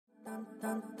Okay,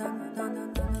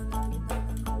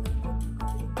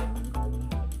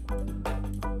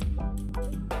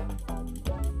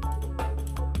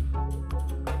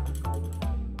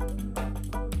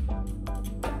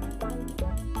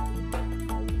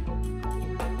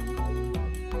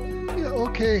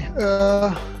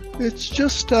 it's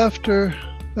just after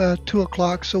 2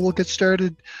 o'clock, so we'll get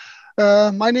started.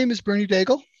 My name is Bernie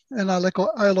Daigle, and I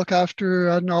look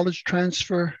after knowledge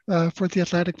transfer for the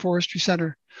Atlantic Forestry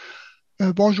Center.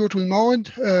 Bonjour tout le monde,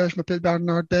 je m'appelle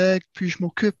Bernard Daigle, puis je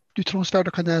m'occupe du transfert de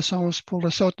connaissances pour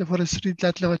le Centre de foresterie de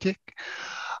l'Atlantique.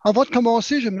 Avant de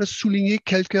commencer, j'aimerais souligner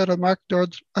quelques remarques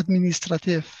d'ordre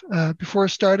administratif. Before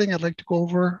starting, I'd like to go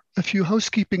over a few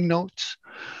housekeeping notes.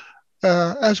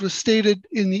 As was stated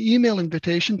in the email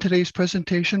invitation, today's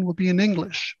presentation will be in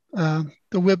English. The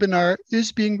webinar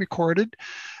is being recorded,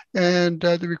 and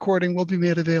the recording will be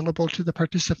made available to the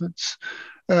participants.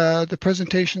 The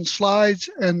presentation slides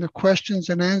and the questions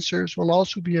and answers will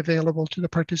also be available to the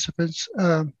participants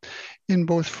in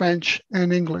both French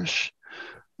and English.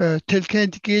 Tel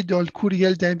qu'indiqué dans le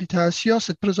courriel d'invitation,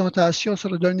 cette présentation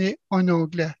sera donnée en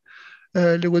anglais.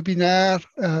 Le webinaire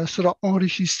sera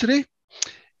enregistré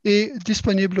et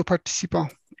disponible aux participants.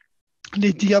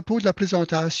 Les diapos de la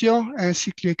présentation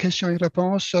ainsi que les questions et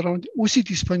réponses seront aussi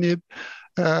disponibles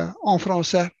en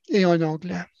français et en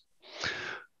anglais.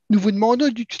 Nous vous demandons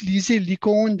d'utiliser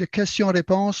l'icône de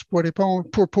questions-réponses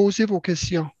pour poser vos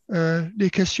questions. Les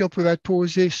questions peuvent être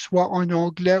posées soit en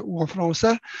anglais ou en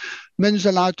français, mais nous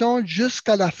allons attendre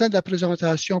jusqu'à la fin de la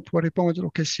présentation pour répondre aux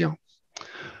questions.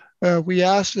 We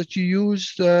ask that you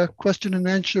use the question and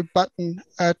answer button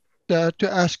to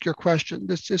ask your question.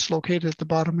 This is located at the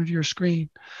bottom of your screen.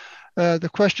 The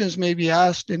questions may be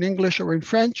asked in English or in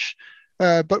French,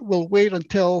 but we'll wait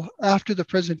until after the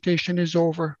presentation is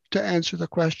over to answer the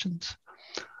questions.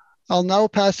 I'll now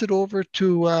pass it over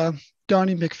to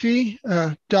Donnie McPhee.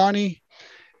 Donnie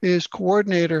is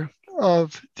coordinator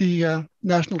of the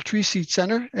National Tree Seed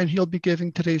Center, and he'll be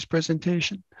giving today's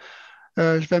presentation.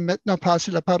 Je vais maintenant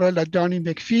passer la parole à Donnie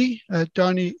McPhee.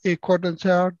 Donnie est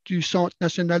coordonnateur du Centre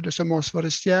national de semences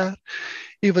forestières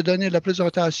et va donner la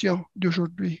présentation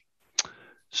d'aujourd'hui.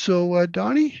 So,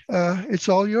 Donnie, it's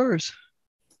all yours.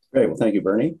 Great. Well, thank you,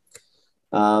 Bernie.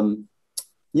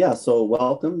 So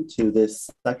welcome to this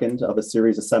second of a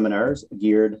series of seminars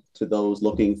geared to those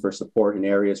looking for support in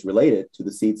areas related to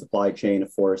the seed supply chain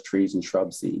of forest trees and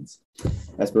shrub seeds.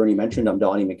 As Bernie mentioned, I'm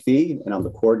Donnie McPhee, and I'm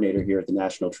the coordinator here at the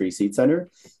National Tree Seed Center,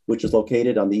 which is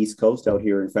located on the East Coast out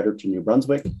here in Fredericton, New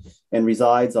Brunswick, and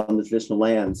resides on the traditional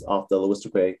lands of the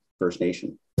Lowistoquay First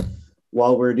Nation.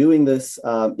 While we're doing this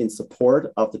in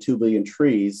support of the 2 billion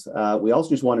trees, we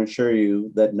also just want to ensure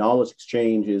you that knowledge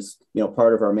exchange is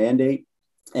part of our mandate,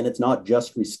 and it's not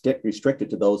just restricted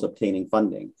to those obtaining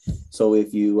funding. So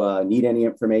if you need any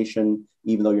information,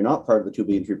 even though you're not part of the 2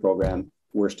 billion tree program,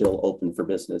 we're still open for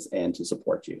business and to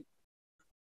support you.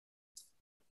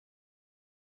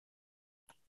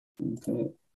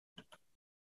 Okay.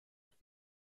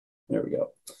 There we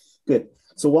go. Good.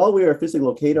 So while we are physically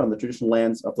located on the traditional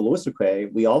lands of the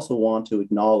Lowistoquay, we also want to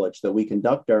acknowledge that we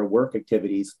conduct our work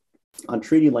activities on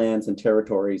treaty lands and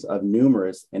territories of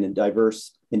numerous and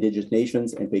diverse Indigenous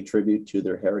nations and pay tribute to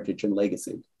their heritage and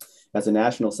legacy. As a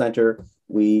national center,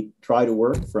 we try to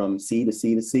work from sea to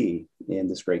sea to sea in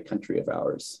this great country of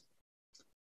ours.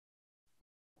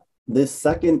 This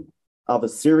second of a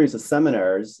series of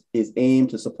seminars is aimed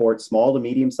to support small to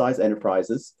medium-sized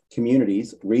enterprises,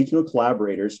 communities, regional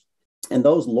collaborators, and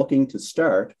those looking to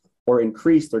start or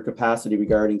increase their capacity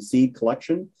regarding seed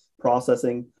collection,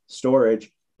 processing,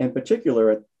 storage, in particular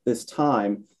at this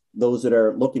time, those that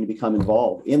are looking to become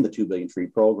involved in the 2 billion tree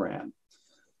program.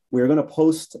 We're going to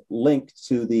post link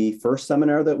to the first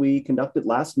seminar that we conducted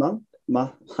last month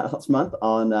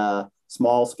on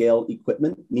small scale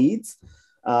equipment needs.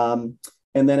 And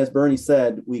then as Bernie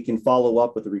said, we can follow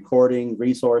up with the recording,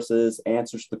 resources,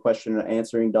 answers to the question and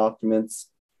answering documents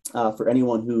for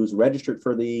anyone who's registered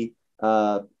for the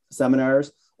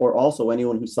seminars, or also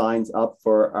anyone who signs up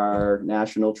for our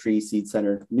National Tree Seed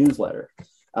Center newsletter,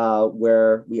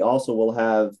 where we also will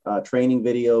have training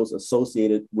videos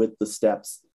associated with the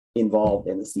steps involved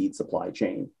in the seed supply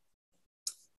chain.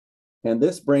 And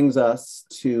this brings us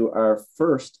to our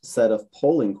first set of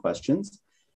polling questions.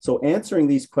 So answering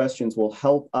these questions will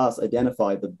help us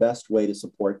identify the best way to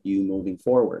support you moving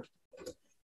forward.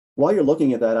 While you're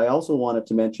looking at that, I also wanted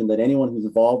to mention that anyone who's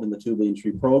involved in the 2 billion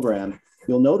tree program,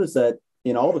 you'll notice that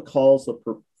in all the calls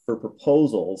for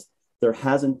proposals, there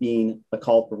hasn't been a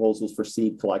call for proposals for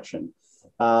seed collection.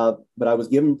 But I was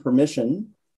given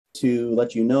permission to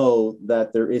let you know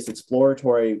that there is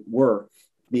exploratory work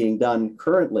being done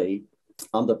currently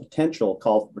on the potential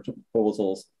call for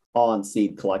proposals on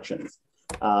seed collections.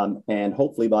 And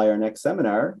hopefully by our next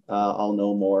seminar, I'll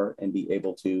know more and be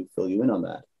able to fill you in on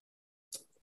that.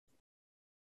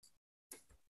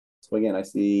 So again, I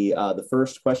see the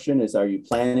first question is, are you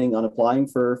planning on applying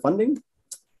for funding?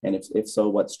 And if so,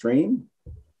 what stream?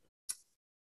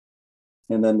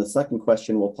 And then the second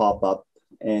question will pop up,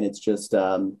 and it's just,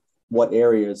 what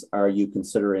areas are you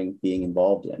considering being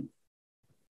involved in?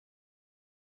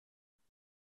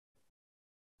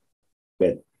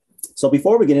 Good. So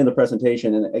before we get into the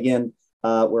presentation, and again,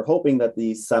 we're hoping that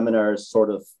these seminars sort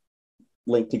of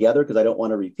link together because I don't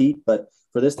want to repeat, but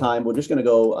for this time, we're just going to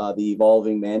go the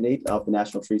evolving mandate of the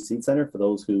National Tree Seed Center for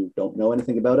those who don't know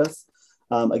anything about us.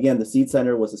 Again, the Seed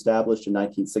Center was established in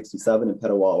 1967 in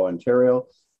Petawawa, Ontario.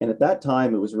 And at that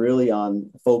time, it was really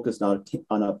focused on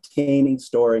obtaining,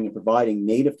 storing, and providing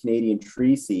native Canadian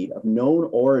tree seed of known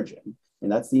origin.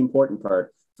 And that's the important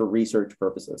part for research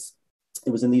purposes.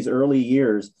 It was in these early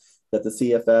years that the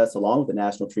CFS, along with the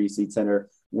National Tree Seed Center,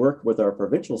 worked with our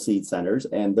provincial seed centers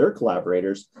and their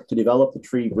collaborators to develop the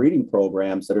tree breeding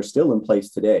programs that are still in place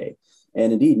today.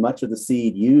 And indeed, much of the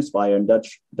seed used by our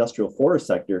industrial forest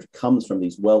sector comes from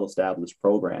these well-established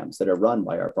programs that are run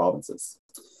by our provinces.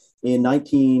 In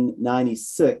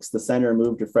 1996, the center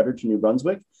moved to Fredericton, New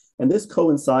Brunswick, and this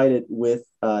coincided with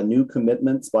new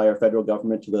commitments by our federal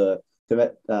government to the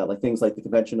things like the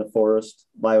Convention of Forest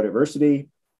Biodiversity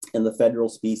and the Federal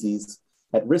Species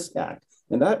at Risk Act.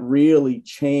 And that really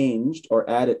changed or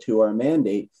added to our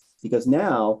mandate, because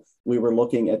now we were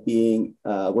looking at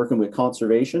working with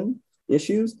conservation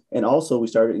issues, and also we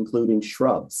started including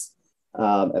shrubs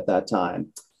at that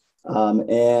time.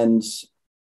 And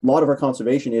a lot of our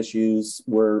conservation issues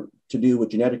were to do with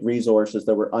genetic resources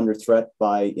that were under threat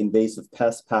by invasive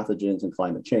pests, pathogens, and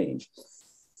climate change.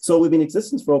 So we've been in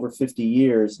existence for over 50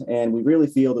 years, and we really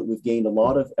feel that we've gained a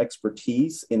lot of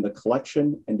expertise in the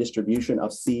collection and distribution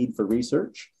of seed for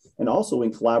research, and also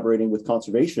in collaborating with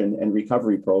conservation and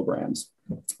recovery programs,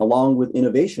 along with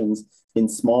innovations in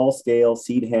small-scale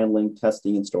seed handling,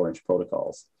 testing, and storage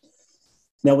protocols.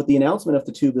 Now, with the announcement of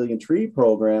the 2 Billion Tree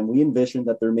Program, we envisioned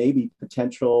that there may be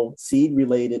potential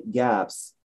seed-related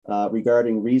gaps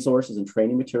regarding resources and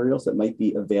training materials that might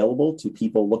be available to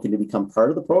people looking to become part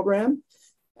of the program.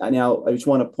 Now, I just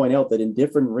want to point out that in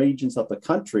different regions of the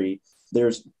country,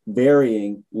 there's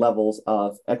varying levels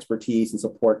of expertise and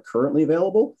support currently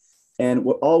available. And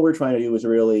all we're trying to do is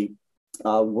really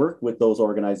work with those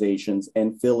organizations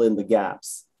and fill in the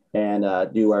gaps and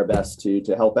do our best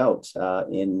to help out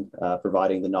in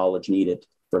providing the knowledge needed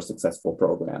for a successful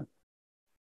program.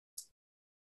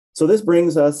 So this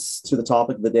brings us to the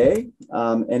topic of the day.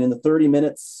 And in the 30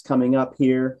 minutes coming up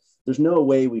here, there's no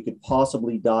way we could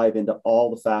possibly dive into all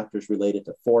the factors related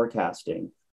to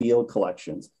forecasting, field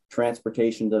collections,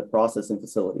 transportation to processing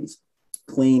facilities,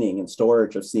 cleaning and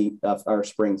storage of our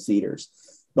spring cedars.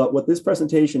 But what this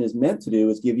presentation is meant to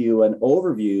do is give you an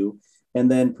overview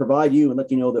and then provide you and let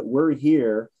you know that we're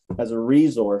here as a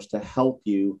resource to help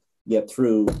you get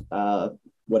through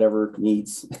whatever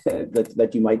needs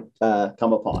that you might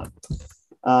come upon.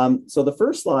 So the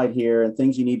first slide here, and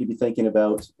things you need to be thinking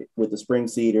about with the spring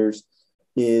cedars,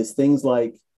 is things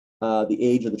like the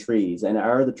age of the trees, and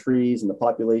are the trees and the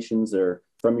populations are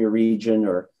from your region,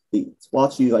 or the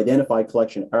plots you've identified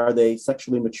collection, are they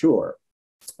sexually mature?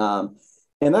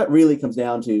 And that really comes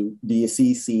down to, do you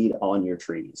see seed on your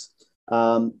trees?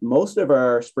 Most of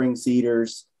our spring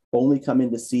cedars only come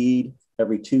into seed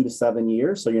every 2 to 7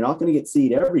 years, so you're not going to get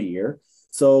seed every year.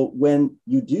 So when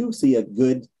you do see a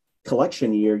good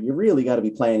collection year, you really got to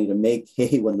be planning to make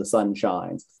hay when the sun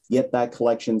shines. Get that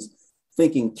collections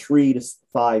thinking 3 to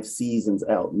 5 seasons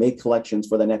out. Make collections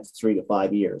for the next 3 to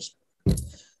 5 years.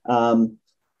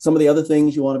 Some of the other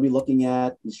things you want to be looking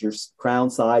at is your crown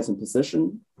size and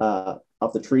position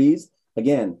of the trees.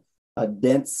 Again,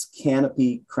 dense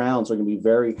canopy crowns are going to be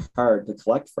very hard to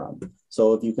collect from.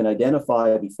 So if you can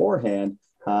identify beforehand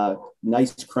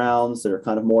nice crowns that are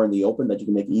kind of more in the open that you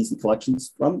can make easy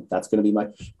collections from, that's going to be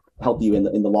help you in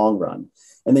the long run.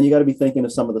 And then you got to be thinking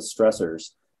of some of the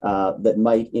stressors that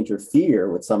might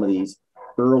interfere with some of these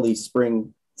early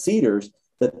spring cedars,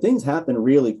 that things happen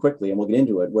really quickly, and we'll get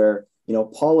into it, where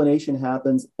pollination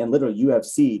happens and literally you have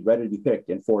seed ready to be picked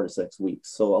in 4 to 6 weeks.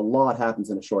 So a lot happens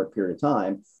in a short period of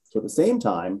time. So at the same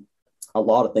time, a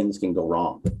lot of things can go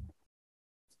wrong.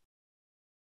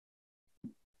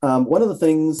 One of the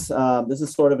things, this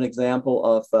is sort of an example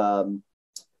of,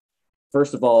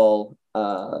 first of all,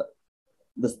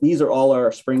 these are all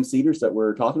our spring cedars that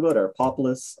we're talking about, our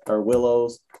poplars, our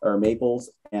willows, our maples,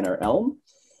 and our elm.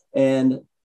 And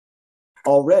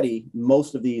already,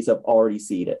 most of these have already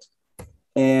seeded.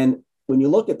 And when you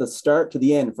look at the start to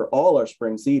the end for all our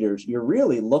spring seeders, you're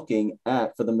really looking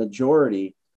at, for the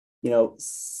majority,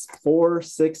 4,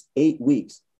 6, 8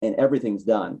 weeks, and everything's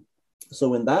done.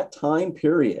 So in that time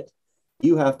period,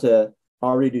 you have to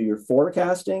already do your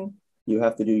forecasting, you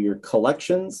have to do your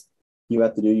collections, you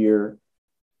have to do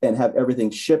and have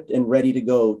everything shipped and ready to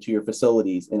go to your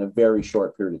facilities in a very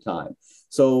short period of time.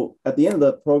 So at the end of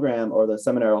the program or the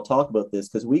seminar, I'll talk about this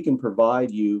because we can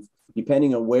provide you,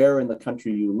 depending on where in the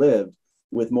country you live,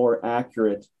 with more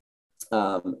accurate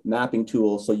mapping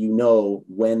tools so you know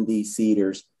when these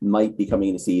seeders might be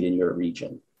coming to seed in your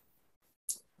region.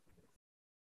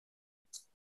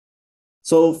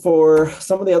 So for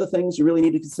some of the other things you really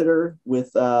need to consider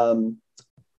with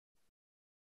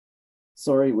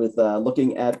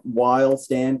looking at wild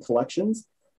stand collections.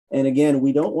 And again,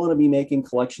 we don't want to be making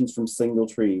collections from single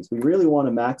trees. We really want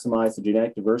to maximize the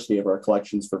genetic diversity of our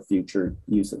collections for future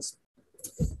uses.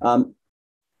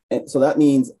 And so that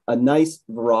means a nice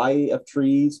variety of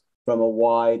trees from a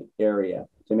wide area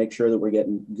to make sure that we're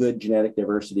getting good genetic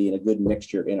diversity and a good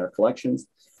mixture in our collections.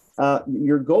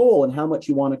 Your goal and how much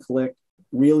you want to collect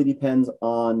really depends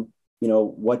on,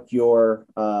 what your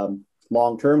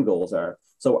long-term goals are.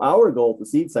 So our goal at the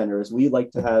Seed Center is we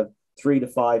like to have 3,000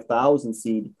 to 5,000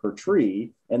 seed per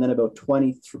tree, and then about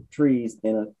 20 trees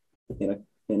in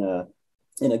a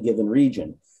given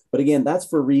region. But again, that's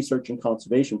for research and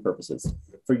conservation purposes.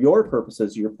 For your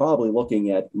purposes, you're probably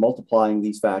looking at multiplying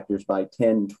these factors by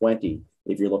 10, 20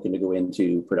 if you're looking to go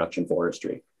into production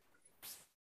forestry.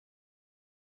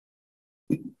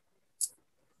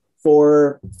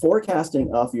 For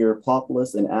forecasting of your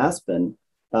populus and aspen,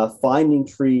 finding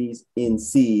trees in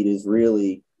seed is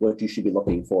really what you should be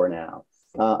looking for now.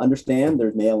 Understand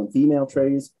there's male and female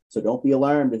trees, so don't be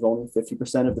alarmed if only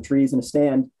 50% of the trees in a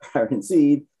stand are in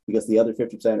seed, because the other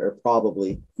 50% are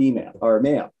probably female or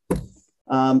male.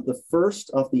 The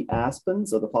first of the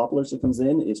aspens, or the poplars that comes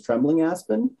in, is trembling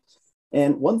aspen.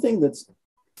 And one thing that's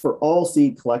for all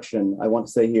seed collection, I want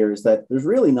to say here is that there's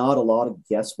really not a lot of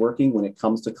guessworking when it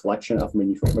comes to collection of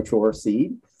mature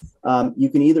seed. You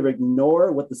can either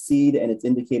ignore what the seed and its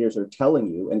indicators are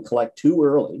telling you and collect too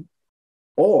early,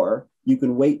 or you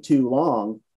can wait too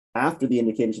long after the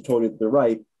indicators have told you that they're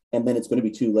ripe, and then it's going to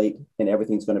be too late and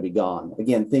everything's going to be gone.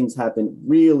 Again, things happen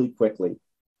really quickly.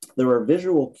 There are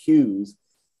visual cues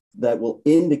that will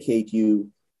indicate to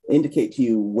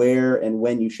you where and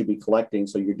when you should be collecting,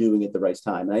 so you're doing it the right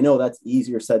time. And I know that's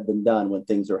easier said than done when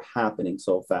things are happening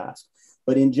so fast.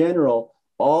 But in general,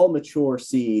 all mature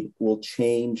seed will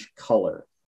change color.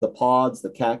 The pods,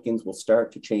 the catkins will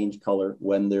start to change color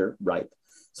when they're ripe.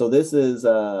 So this is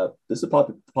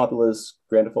Populus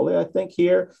grandifolia, I think,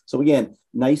 here. So again,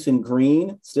 nice and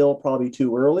green, still probably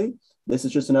too early. This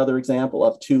is just another example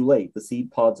of too late. The seed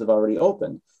pods have already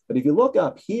opened. But if you look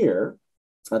up here,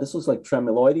 this looks like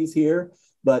tremuloides here,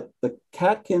 but the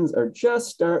catkins are just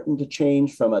starting to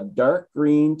change from a dark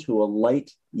green to a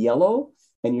light yellow,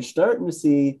 and you're starting to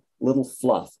see little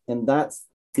fluff, and that's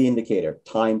the indicator,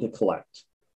 time to collect.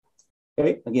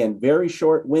 Okay, again, very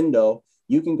short window.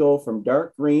 You can go from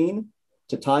dark green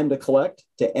to time to collect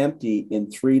to empty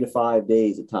in 3 to 5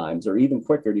 days at times, or even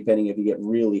quicker, depending if you get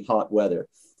really hot weather.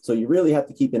 So you really have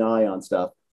to keep an eye on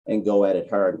stuff and go at it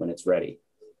hard when it's ready.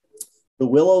 The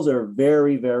willows are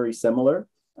very, very similar,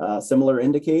 similar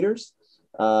indicators.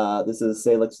 This is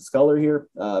Salix discolor here.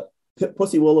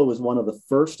 Pussy willow is one of the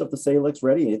first of the Salix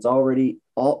ready. It's already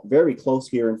very close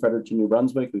here in Fredericton, New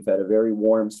Brunswick. We've had a very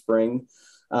warm spring.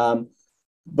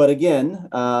 But again,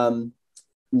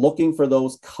 looking for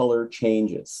those color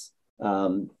changes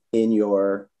in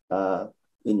your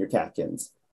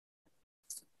catkins.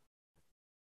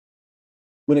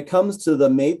 When it comes to the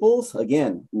maples,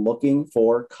 again, looking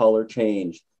for color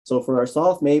change. So for our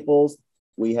soft maples,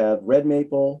 we have red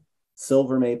maple,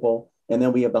 silver maple, and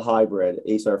then we have the hybrid,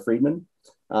 Acer Friedman,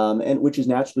 and which is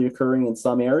naturally occurring in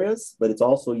some areas, but it's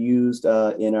also used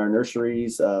in our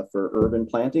nurseries for urban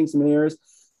plantings in many areas.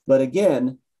 But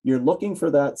again, you're looking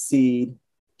for that seed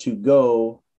to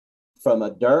go from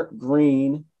a dark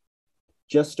green,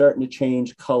 just starting to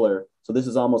change color. So this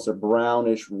is almost a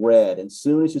brownish red. And as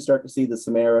soon as you start to see the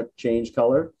Samara change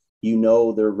color, you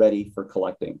know they're ready for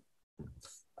collecting.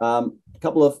 A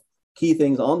couple of key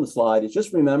things on the slide is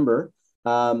just remember,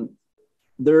 they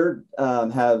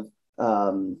have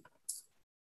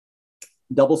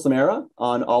double Samara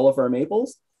on all of our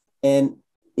maples. And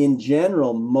in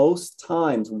general, most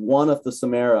times one of the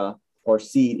Samara or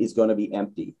seed is going to be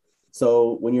empty.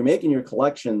 So when you're making your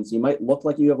collections, you might look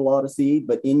like you have a lot of seed,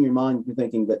 but in your mind, you're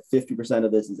thinking that 50%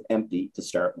 of this is empty to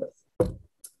start with.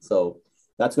 So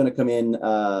That's going to come in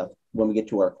when we get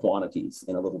to our quantities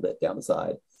in a little bit down the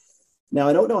side. Now,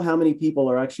 I don't know how many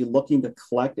people are actually looking to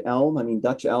collect elm. I mean,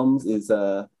 Dutch elms is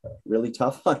really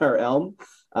tough on our elm.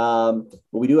 But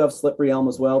we do have slippery elm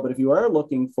as well. But if you are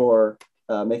looking for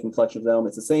making collections of elm,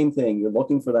 it's the same thing. You're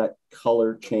looking for that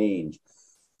color change.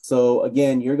 So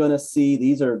again, you're going to see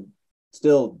these are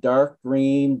still dark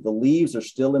green. The leaves are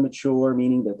still immature,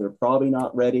 meaning that they're probably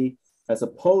not ready, as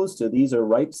opposed to these are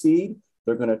ripe seed.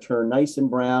 They're going to turn nice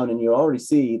and brown. And you already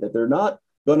see that they're not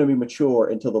going to be mature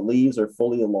until the leaves are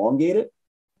fully elongated.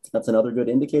 That's another good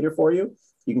indicator for you.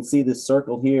 You can see this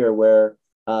circle here where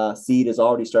seed is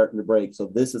already starting to break. So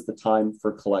this is the time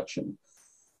for collection.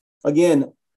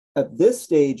 Again, at this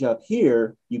stage up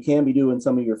here, you can be doing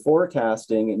some of your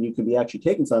forecasting, and you can be actually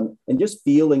taking some and just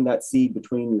feeling that seed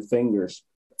between your fingers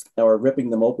or ripping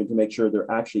them open to make sure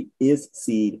there actually is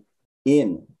seed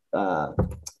in,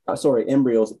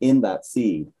 embryos in that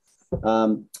seed.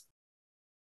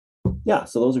 Yeah,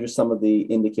 so those are just some of the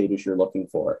indicators you're looking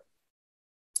for.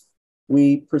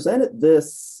 We presented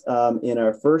this in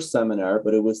our first seminar,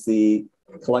 but it was the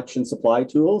collection supply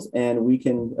tools, and we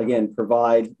can, again,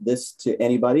 provide this to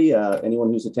anybody. Anyone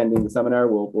who's attending the seminar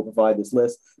will provide this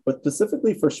list, but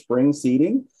specifically for spring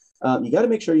seeding, you got to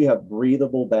make sure you have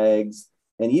breathable bags,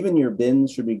 and even your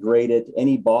bins should be graded.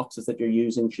 Any boxes that you're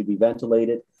using should be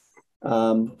ventilated.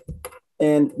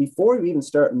 And before you even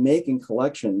start making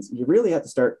collections, you really have to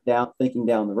start thinking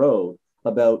down the road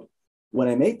about, when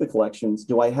I make the collections,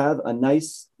 do I have a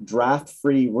nice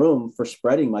draft-free room for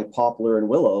spreading my poplar and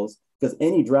willows? Because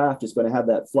any draft is going to have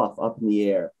that fluff up in the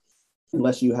air,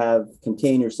 unless you have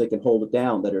containers that can hold it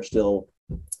down that are still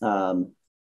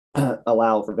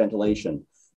allow for ventilation.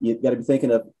 You've got to be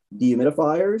thinking of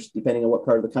dehumidifiers, depending on what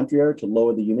part of the country you are, to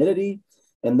lower the humidity.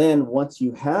 And then once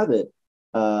you have it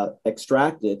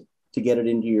extracted, to get it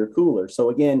into your cooler.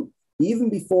 So again, even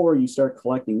before you start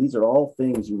collecting, these are all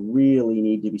things you really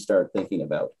need to start thinking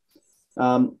about.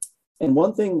 And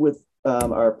one thing with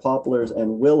our poplars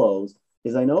and willows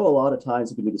is, I know a lot of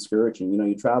times it can be discouraging. You know,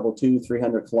 you travel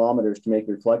 200-300 kilometers to make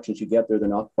your collections. You get there, they're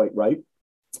not quite ripe.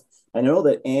 I know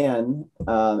that Anne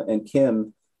and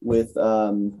Kim with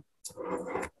out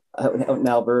in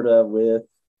Alberta with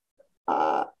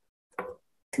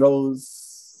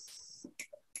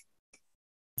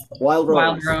Wild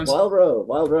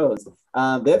Rose.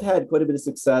 They've had quite a bit of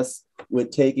success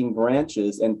with taking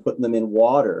branches and putting them in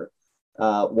water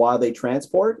while they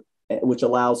transport, which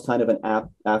allows kind of an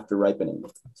after ripening.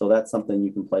 So that's something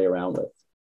you can play around with.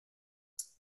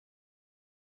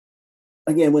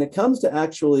 Again, when it comes to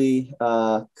actually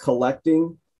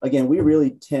collecting, again, we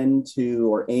really tend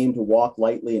to, or aim to, walk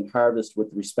lightly and harvest with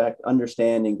respect,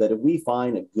 understanding that if we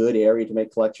find a good area to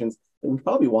make collections, then we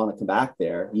probably want to come back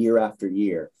there year after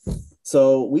year.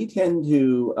 So we tend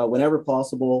to, whenever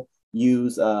possible,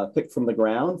 use pick from the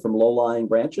ground, from low-lying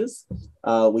branches.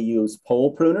 We use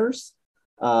pole pruners.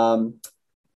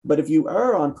 But if you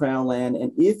are on Crown land,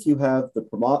 and if you have the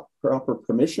proper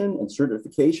permission and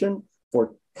certification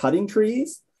for cutting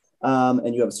trees,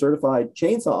 and you have a certified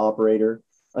chainsaw operator,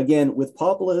 again, with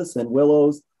poplars and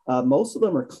willows, most of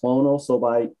them are clonal. So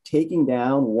by taking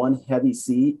down one heavy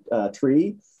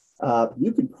tree,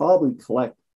 you could probably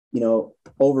collect,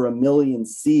 over 1 million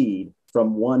seed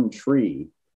from one tree.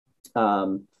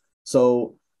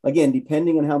 So again,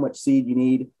 depending on how much seed you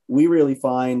need, we really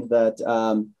find that,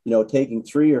 taking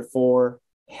 3 or 4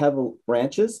 heavy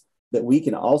branches, that we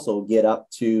can also get up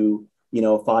to,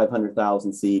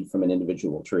 500,000 seed from an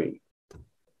individual tree.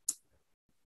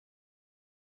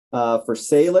 For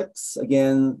salix,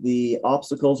 again, the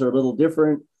obstacles are a little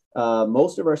different.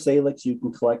 Most of our salix you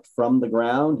can collect from the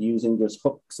ground using just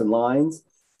hooks and lines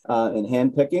and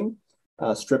hand picking,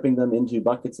 stripping them into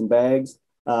buckets and bags.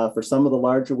 For some of the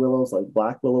larger willows, like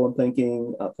black willow, I'm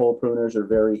thinking, pole pruners are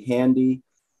very handy.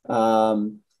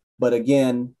 But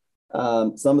again,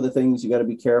 some of the things you got to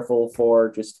be careful for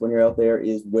just when you're out there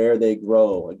is where they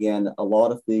grow. Again, a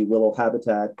lot of the willow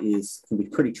habitat can be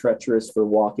pretty treacherous for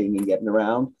walking and getting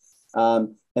around.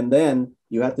 And then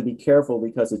you have to be careful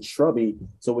because it's shrubby.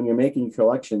 So when you're making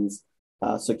collections,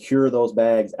 secure those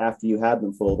bags after you have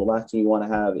them full. The last thing you want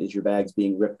to have is your bags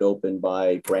being ripped open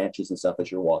by branches and stuff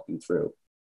as you're walking through.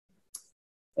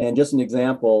 And just an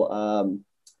example,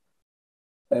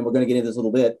 and we're going to get into this a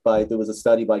little bit, but there was a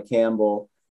study by Campbell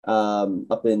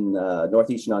up in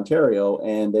northeastern Ontario,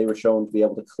 and they were shown to be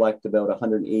able to collect about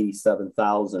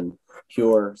 187,000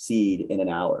 pure seed in an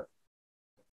hour.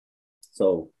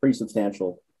 So pretty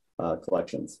substantial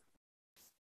collections.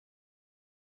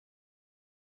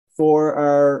 For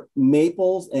our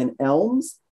maples and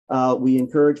elms, we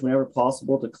encourage whenever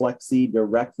possible to collect seed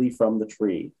directly from the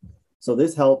tree. So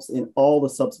this helps in all the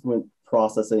subsequent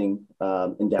processing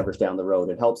endeavors down the road.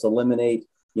 It helps eliminate,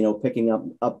 picking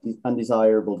up the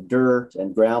undesirable dirt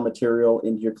and ground material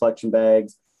into your collection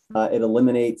bags. It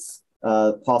eliminates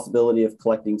possibility of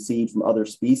collecting seed from other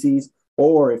species,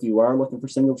 or if you are looking for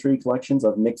single tree collections,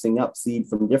 of mixing up seed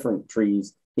from different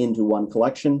trees into one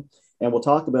collection. And we'll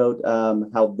talk about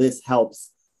how this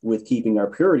helps with keeping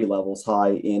our purity levels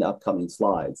high in upcoming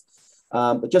slides.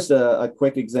 But just a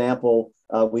quick example,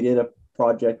 we did a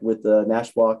project with the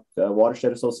Nashwauk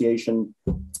Watershed Association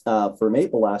for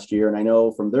maple last year, and I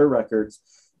know from their records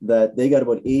that they got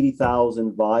about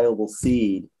 80,000 viable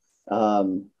seed,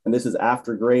 and this is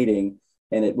after grading,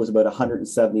 and it was about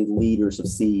 170 liters of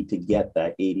seed to get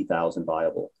that 80,000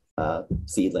 viable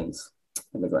seedlings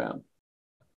in the ground.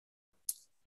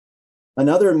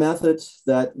 Another method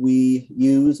that we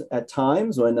use at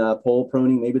times when pole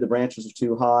pruning, maybe the branches are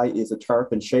too high, is a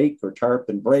tarp and shake or tarp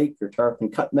and break or tarp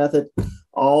and cut method.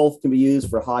 All can be used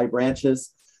for high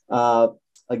branches.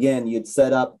 Again, you'd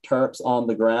set up tarps on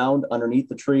the ground underneath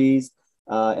the trees.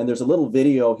 And there's a little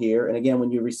video here. And again,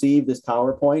 when you receive this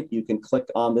PowerPoint, you can click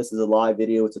on this as a live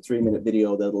video. It's a 3-minute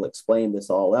video that'll explain this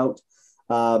all out.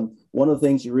 One of the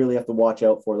things you really have to watch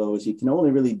out for, though, is you can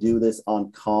only really do this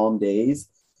on calm days.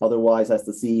 Otherwise, as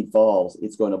the seed falls,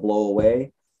 it's going to blow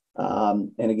away.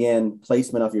 And again,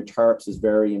 placement of your tarps is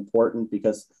very important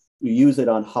because you use it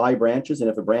on high branches. And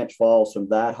if a branch falls from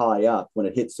that high up, when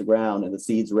it hits the ground and the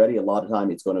seed's ready, a lot of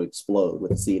time it's going to explode with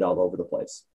the seed all over the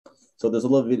place. So there's a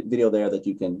little video there that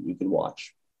you can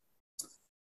watch.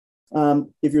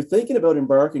 If you're thinking about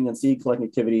embarking on seed collecting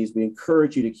activities, we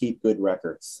encourage you to keep good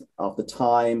records of the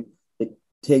time it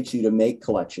takes you to make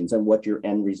collections and what your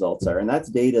end results are. And that's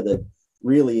data that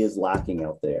really is lacking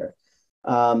out there.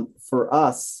 For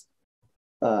us,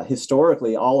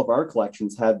 historically, all of our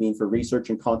collections have been for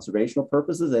research and conservational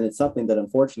purposes, and it's something that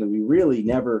unfortunately we really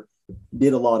never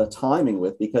did a lot of timing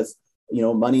with because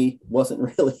money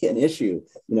wasn't really an issue.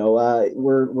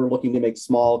 We're looking to make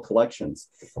small collections,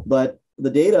 but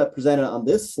the data presented on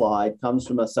this slide comes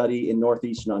from a study in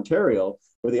northeastern Ontario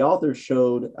where the authors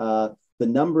showed the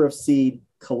number of seed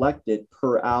collected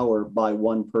per hour by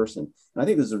one person. And I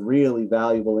think this is really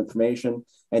valuable information.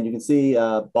 And you can see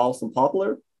balsam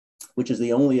poplar, which is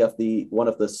the only of one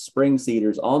of the spring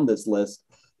seeders on this list.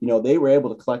 They were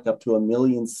able to collect up to 1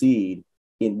 million seed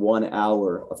in 1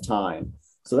 hour of time.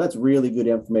 So that's really good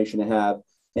information to have.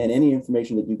 And any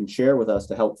information that you can share with us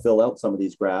to help fill out some of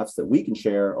these graphs that we can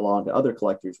share along to other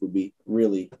collectors would be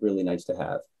really, really nice to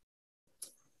have.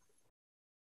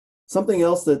 Something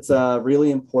else that's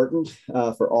really important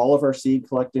for all of our seed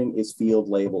collecting is field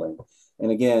labeling.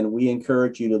 And again, we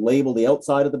encourage you to label the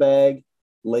outside of the bag,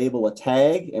 label a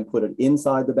tag and put it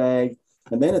inside the bag.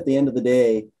 And then at the end of the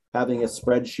day, having a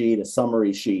spreadsheet, a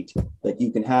summary sheet that you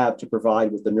can have to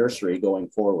provide with the nursery going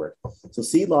forward. So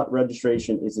seed lot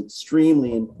registration is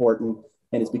extremely important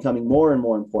and it's becoming more and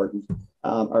more important.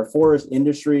 Our forest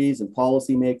industries and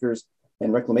policymakers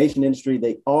and reclamation industry,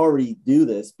 they already do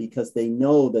this because they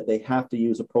know that they have to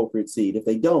use appropriate seed. If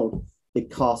they don't, it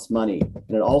costs money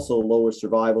and it also lowers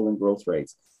survival and growth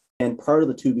rates. And part of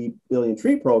the 2 billion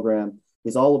tree program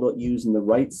is all about using the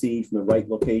right seed from the right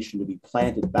location to be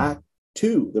planted back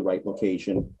to the right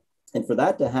location. And for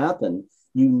that to happen,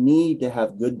 you need to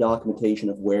have good documentation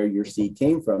of where your seed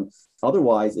came from.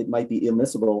 Otherwise, it might be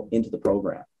immiscible into the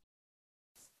program.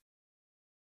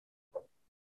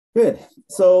 Good.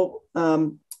 So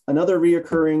another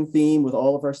reoccurring theme with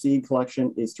all of our seed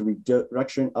collection is the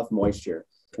reduction of moisture.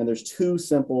 And there's 2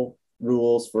 simple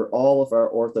rules for all of our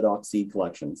orthodox seed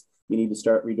collections. You need to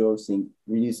start reducing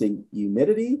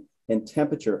humidity and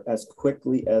temperature as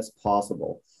quickly as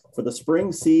possible. For the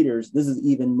spring seeders, this is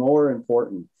even more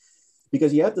important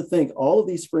because you have to think all of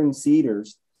these spring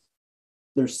seeders,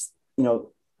 they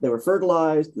were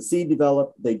fertilized, the seed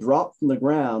developed, they dropped from the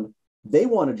ground. They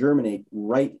want to germinate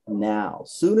right now.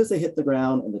 As soon as they hit the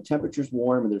ground and the temperature's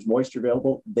warm and there's moisture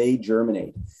available, they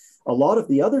germinate. A lot of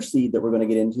the other seed that we're going to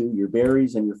get into, your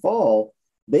berries and your fall,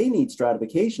 they need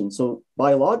stratification. So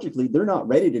biologically, they're not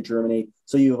ready to germinate.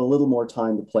 So you have a little more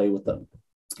time to play with them.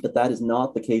 But that is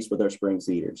not the case with our spring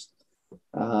seeders.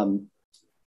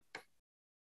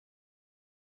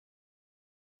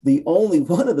 The only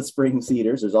one of the spring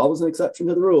seeders, there's always an exception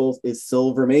to the rules, is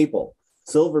silver maple.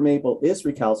 Silver maple is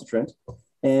recalcitrant.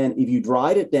 And if you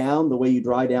dried it down the way you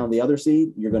dry down the other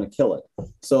seed, you're going to kill it.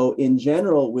 So in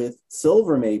general, with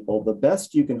silver maple, the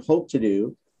best you can hope to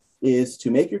do is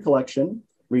to make your collection,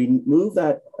 remove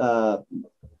that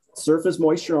surface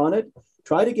moisture on it,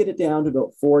 try to get it down to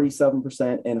about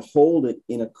 47% and hold it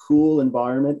in a cool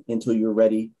environment until you're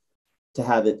ready to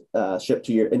have it shipped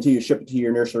to until you ship it to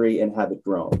your nursery and have it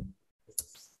grown.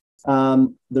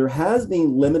 There has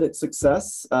been limited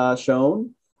success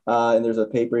shown, and there's a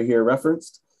paper here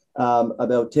referenced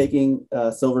about taking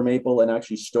silver maple and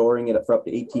actually storing it for up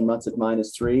to 18 months at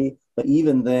 -3. But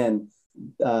even then,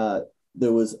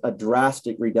 there was a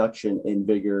drastic reduction in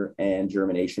vigor and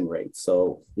germination rates.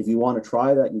 So if you want to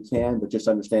try that, you can, but just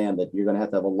understand that you're going to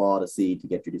have a lot of seed to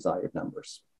get your desired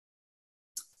numbers.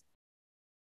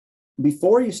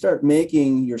 Before you start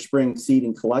making your spring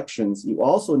seeding collections, you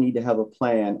also need to have a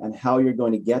plan on how you're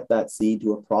going to get that seed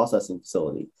to a processing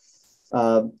facility.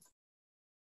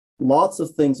 Lots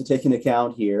of things to take into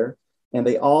account here, and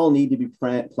they all need to be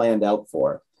planned out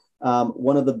for.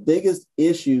 One of the biggest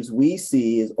issues we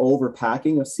see is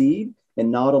overpacking of seed and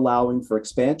not allowing for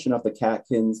expansion of the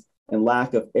catkins and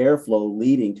lack of airflow,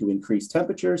 leading to increased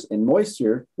temperatures and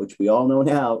moisture, which we all know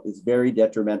now is very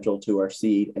detrimental to our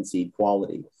seed and seed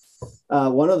quality.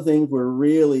 One of the things we're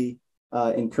really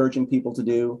encouraging people to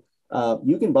do,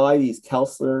 you can buy these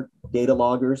Kelsler data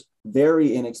loggers,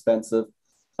 very inexpensive.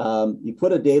 You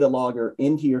put a data logger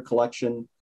into your collection,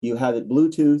 you have it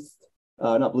Bluetooth,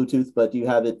 not Bluetooth, but you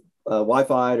have it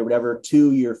Wi-Fi or whatever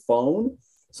to your phone.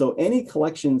 So any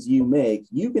collections you make,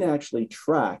 you can actually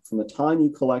track from the time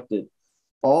you collected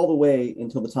all the way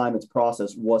until the time it's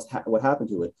processed what happened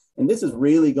to it. And this is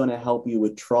really going to help you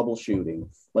with troubleshooting,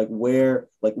 like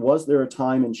was there a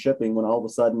time in shipping when all of a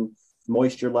sudden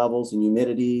moisture levels and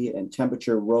humidity and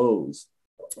temperature rose?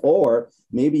 Or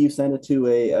maybe you send it to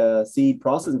a seed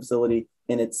processing facility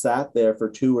and it sat there for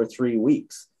 2 or 3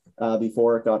 weeks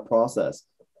before it got processed.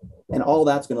 And all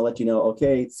that's going to let you know,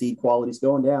 okay, seed quality is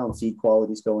going down, seed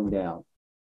quality is going down.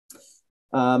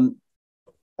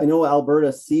 I know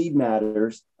Alberta Seed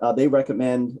Matters, they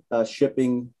recommend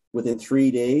shipping within 3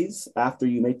 days after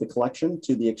you make the collection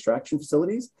to the extraction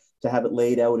facilities to have it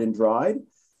laid out and dried.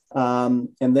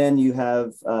 And then you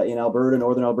have, in Alberta,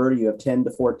 Northern Alberta, you have 10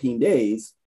 to 14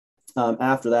 days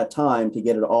after that time to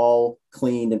get it all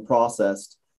cleaned and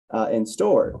processed and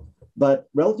stored. But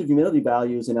relative humidity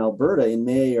values in Alberta in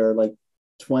May are like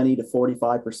 20 to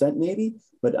 45% maybe,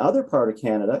 but other part of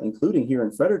Canada, including here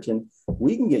in Fredericton,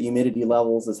 we can get humidity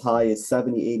levels as high as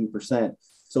 70, 80%.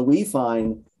 So we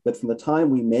find that from the time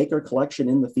we make our collection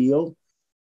in the field,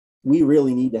 we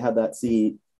really need to have that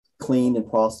seed cleaned and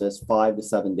processed 5 to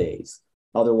 7 days.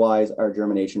 Otherwise, our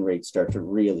germination rates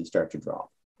really start to drop.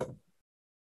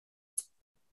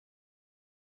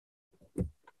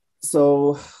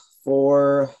 So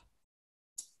for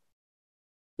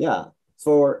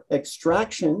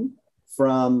extraction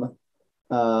from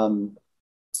so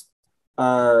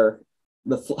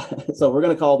we're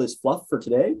going to call this fluff for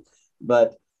today,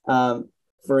 but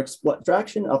for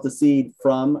extraction of the seed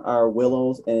from our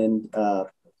willows and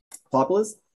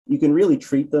poplars, you can really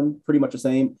treat them pretty much the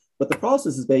same, but the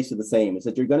process is basically the same. Is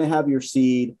that you're going to have your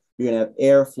seed, you're going to have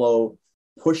airflow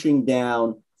pushing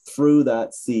down through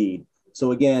that seed.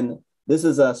 So again, this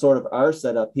is a sort of our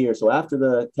setup here. So after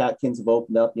the catkins have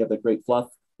opened up, you have the great fluff.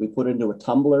 We put it into a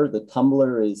tumbler. The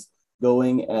tumbler is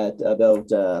going at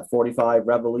about 45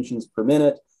 revolutions per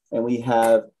minute. And we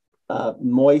have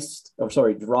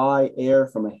dry air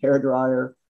from a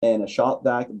hairdryer and a shop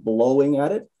vac blowing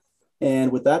at it.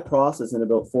 And with that process, in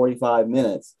about 45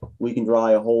 minutes, we can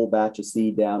dry a whole batch of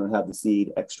seed down and have the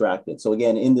seed extracted. So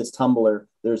again, in this tumbler,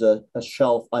 there's a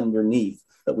shelf underneath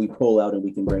that we pull out and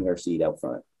we can bring our seed out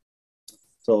front.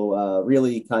 So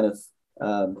really kind of,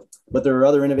 but there are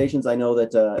other innovations. I know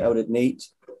that out at NATE,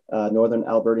 Northern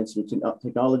Alberta Institute of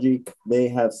Technology, they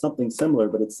have something similar,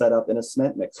 but it's set up in a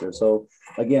cement mixer. So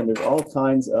again, there's all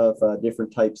kinds of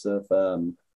different types of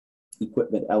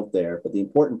equipment out there, but the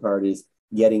important part is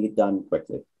getting it done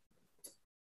quickly.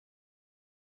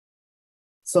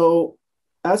 So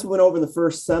as we went over in the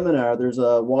first seminar, there's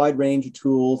a wide range of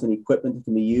tools and equipment that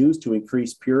can be used to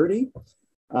increase purity.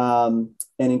 And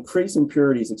increasing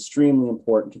purity is extremely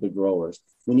important to the growers.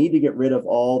 We need to get rid of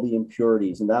all the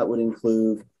impurities, and that would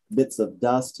include bits of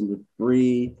dust and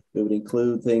debris. It would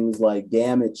include things like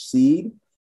damaged seed.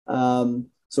 So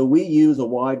we use a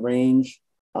wide range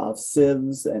of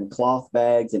sieves and cloth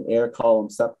bags and air column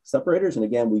separators. And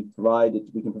again, we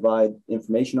can provide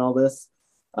information on all this.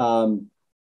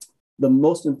 The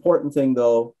most important thing,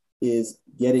 though, is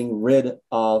getting rid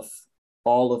of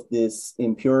all of this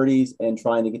impurities and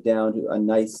trying to get down to a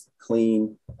nice,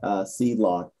 clean seed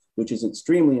lot, which is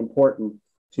extremely important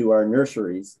to our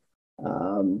nurseries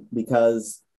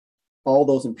because all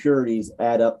those impurities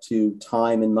add up to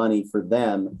time and money for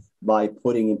them by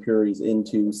putting impurities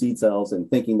into seed cells and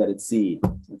thinking that it's seed,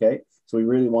 okay? So we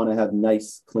really want to have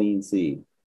nice, clean seed.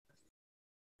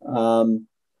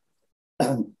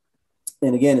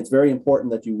 And again, it's very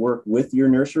important that you work with your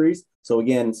nurseries. So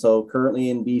again, so currently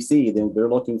in BC, they're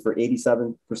looking for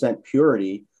 87%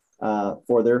 purity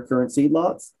for their current seed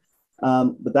lots.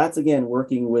 But that's, again,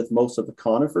 working with most of the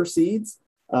conifer seeds.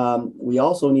 We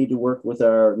also need to work with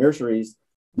our nurseries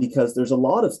because there's a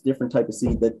lot of different type of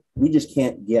seed that we just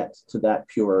can't get to that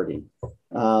purity.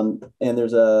 And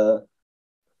there's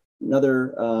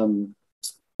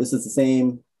this is the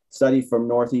same study from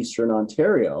Northeastern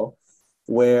Ontario,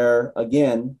 where,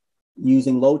 again,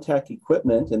 using low-tech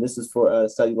equipment, and this is for a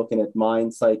study looking at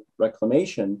mine site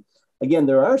reclamation, again,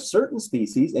 there are certain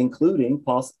species, including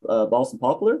balsam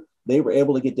poplar, they were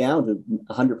able to get down to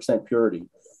 100% purity.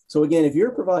 So again, if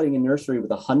you're providing a nursery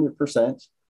with 100%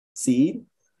 seed,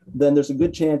 then there's a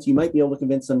good chance you might be able to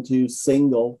convince them to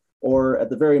single or at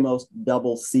the very most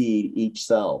double seed each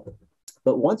cell.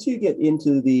 But once you get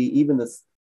into even this,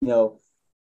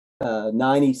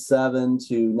 97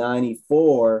 to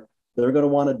 94, they're going to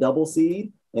want a double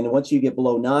seed. And once you get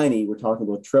below 90, we're talking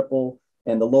about triple.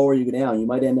 And the lower you go down, you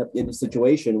might end up in a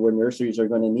situation where nurseries are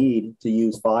going to need to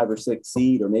use 5 or 6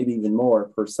 seed or maybe even more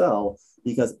per cell,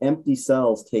 because empty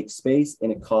cells take space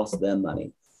and it costs them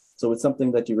money. So it's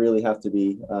something that you really have to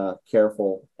be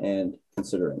careful and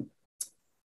considering.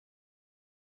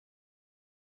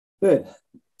 Good.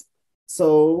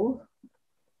 So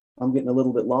I'm getting a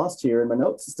little bit lost here in my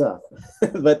notes and stuff,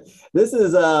 but this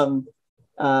is for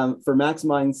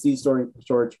maximizing seed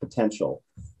storage potential.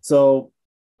 So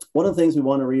one of the things we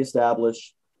want to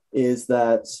reestablish is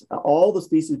that all the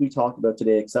species we talked about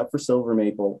today, except for silver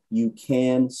maple, you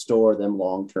can store them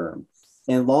long-term.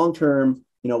 And long-term,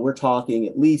 we're talking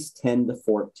at least 10 to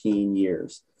 14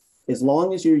 years, as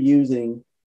long as you're using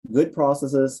good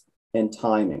processes and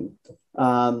timing.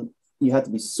 You have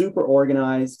to be super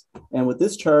organized. And what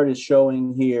this chart is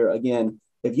showing here, again,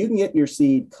 if you can get your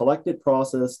seed collected,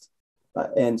 processed,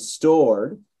 and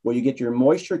stored, where you get your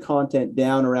moisture content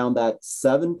down around that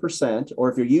 7%,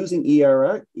 or if you're using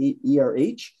ERH, it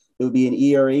would be an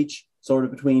ERH sort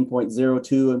of between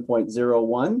 0.02 and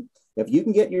 0.01. If you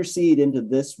can get your seed into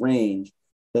this range,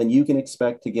 then you can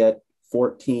expect to get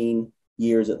 14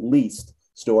 years at least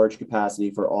storage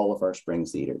capacity for all of our spring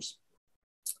seeders.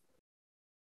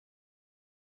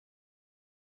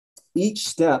 Each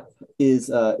step is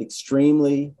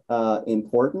extremely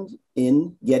important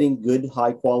in getting good,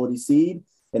 high quality seed.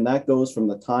 And that goes from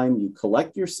the time you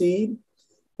collect your seed,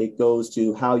 it goes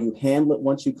to how you handle it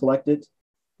once you collect it.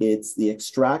 It's the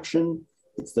extraction,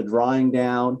 it's the drying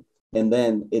down, and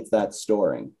then it's that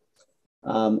storing.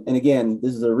 And again,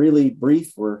 this is a really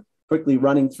brief, we're quickly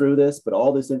running through this, but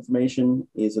all this information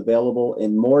is available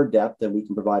in more depth than we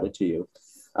can provide it to you.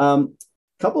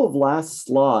 Couple of last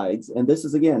slides, and this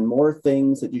is, again, more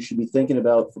things that you should be thinking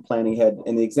about for planning ahead.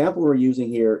 And the example we're using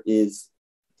here is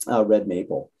red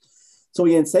maple. So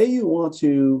again, say you want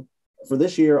to, for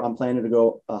this year, I'm planning to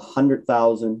go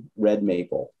 100,000 red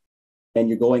maple, and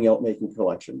you're going out making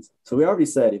collections. So we already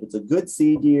said, if it's a good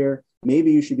seed year,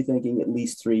 maybe you should be thinking at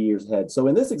least 3 years ahead. So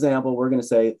in this example, we're going to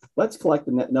say, let's collect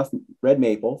enough red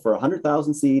maple for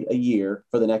 100,000 seed a year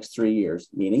for the next 3 years,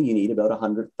 meaning you need about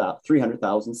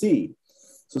 300,000 seed.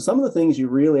 So some of the things you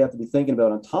really have to be thinking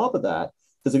about on top of that,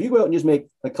 because if you go out and just make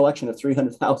a collection of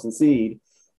 300,000 seed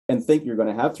and think you're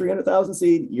going to have 300,000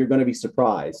 seed, you're going to be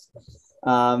surprised.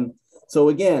 So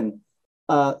again,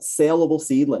 saleable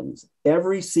seedlings.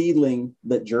 Every seedling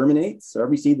that germinates, or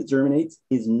every seed that germinates,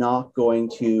 is not going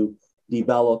to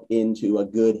develop into a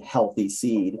good, healthy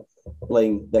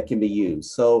seedling that can be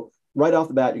used. So right off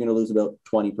the bat, you're going to lose about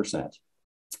 20%.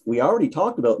 We already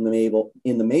talked about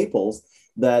in the maples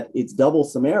that it's double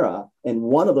samara, and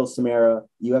one of those samara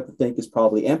you have to think is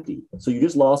probably empty. So you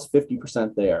just lost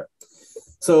 50% there.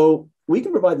 So we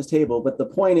can provide this table, but the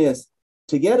point is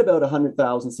to get about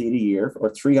 100,000 seed a year,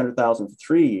 or 300,000 for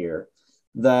 3 years,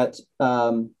 that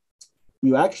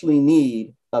you actually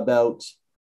need about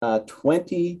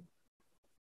 17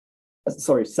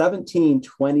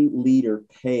 20-liter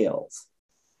pails.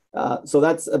 So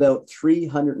that's about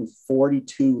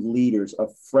 342 liters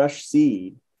of fresh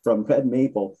seed from red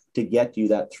maple to get you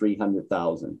that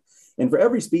 300,000. And for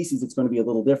every species, it's going to be a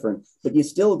little different, but you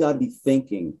still got to be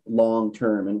thinking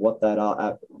long-term and what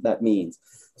that means.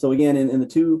 So again, in the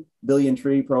 2 billion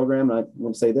tree program, and I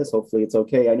want to say this, hopefully it's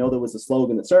okay. I know there was a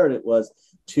slogan that started, it was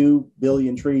 2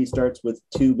 billion trees starts with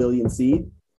 2 billion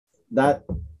seed. That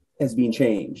has been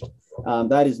changed.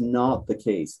 That is not the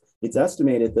case. It's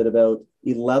estimated that about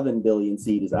 11 billion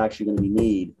seed is actually going to be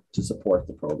needed to support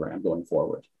the program going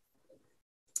forward.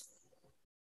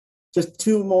 Just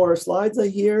 2 more slides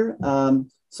here.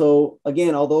 So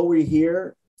again, although we're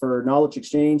here for knowledge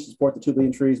exchange to support the 2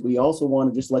 billion trees, we also want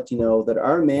to just let you know that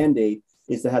our mandate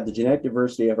is to have the genetic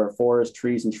diversity of our forest,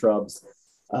 trees, and shrubs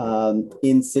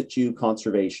in situ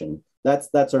conservation.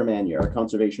 That's our our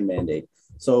conservation mandate.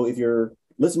 So if you're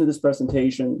listening to this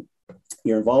presentation,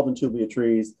 you're involved in tubular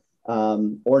trees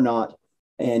or not,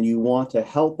 and you want to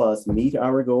help us meet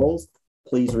our goals,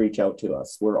 please reach out to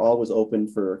us. We're always open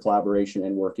for collaboration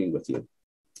and working with you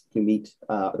to meet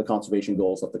the conservation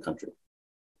goals of the country.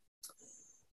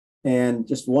 And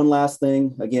just one last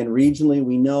thing, again, regionally,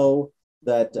 we know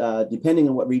that depending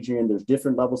on what region you're in, there's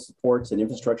different levels of supports and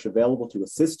infrastructure available to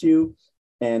assist you.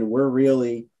 And we're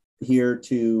really here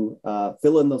to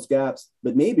fill in those gaps,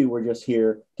 but maybe we're just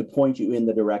here to point you in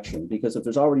the direction, because if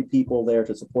there's already people there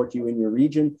to support you in your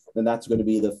region, then that's going to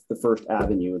be the first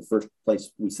avenue, the first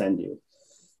place we send you.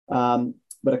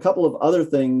 But a couple of other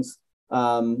things,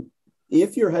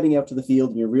 if you're heading out to the field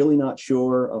and you're really not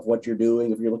sure of what you're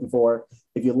doing, if you're looking for,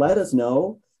 if you let us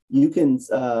know, you can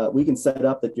we can set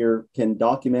up that you can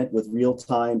document with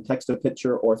real-time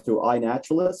text-to-picture or through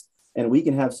iNaturalist, and we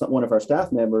can have one of our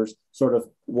staff members sort of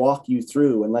walk you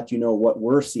through and let you know what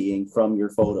we're seeing from your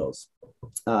photos.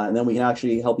 And then we can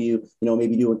actually help you,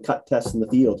 maybe do a cut test in the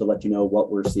field to let you know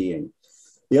what we're seeing.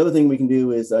 The other thing we can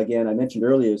do is, again, I mentioned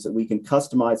earlier, is that we can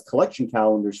customize collection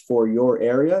calendars for your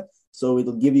area. So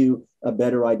it'll give you a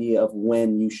better idea of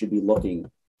when you should be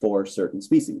looking for certain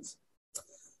species.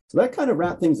 So that kind of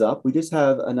wraps things up. We just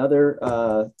have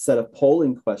another set of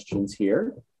polling questions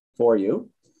here for you.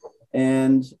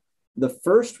 And the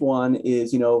first one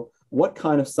is, what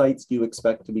kind of sites do you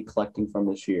expect to be collecting from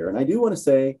this year? And I do want to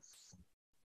say,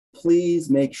 please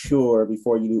make sure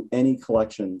before you do any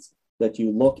collections that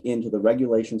you look into the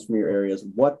regulations from your areas.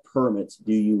 What permits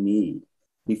do you need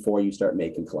before you start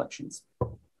making collections?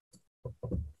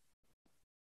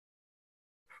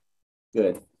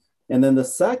 Good. And then the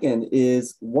second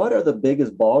is, what are the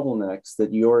biggest bottlenecks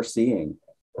that you're seeing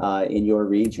in your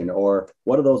region? Or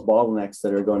what are those bottlenecks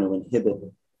that are going to inhibit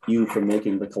you from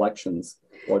making the collections,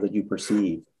 or that you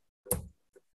perceive?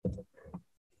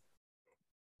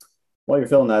 While you're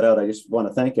filling that out, I just want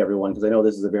to thank everyone, because I know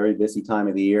this is a very busy time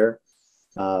of the year.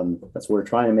 That's why we're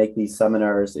trying to make these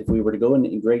seminars. If we were to go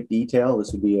in great detail,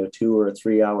 this would be a 2 or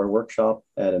 3 hour workshop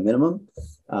at a minimum.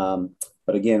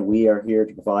 But again, we are here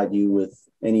to provide you with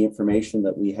any information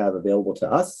that we have available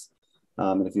to us.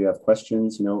 And if you have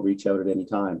questions, reach out at any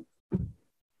time.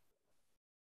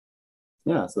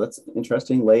 Yeah, so that's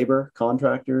interesting. Labor,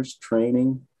 contractors,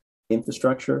 training,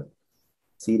 infrastructure,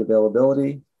 seed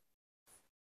availability.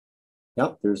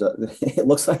 Yep, it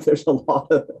looks like there's a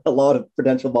lot of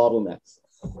potential bottlenecks,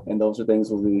 and those are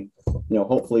things we'll be,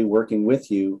 hopefully working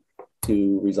with you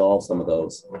to resolve some of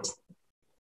those.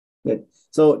 Good.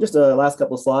 So just a last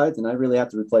couple of slides, and I really have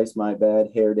to replace my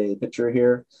bad hair day picture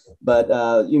here. But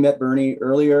you met Bernie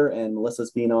earlier, and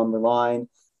Melissa's been on the line.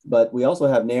 But we also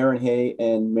have Nairn Hay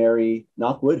and Mary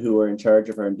Knockwood, who are in charge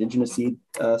of our Indigenous seed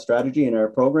strategy in our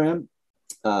program.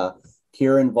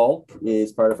 Kieran Volk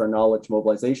is part of our knowledge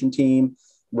mobilization team.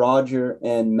 Roger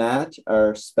and Matt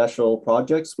are special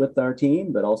projects with our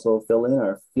team, but also fill in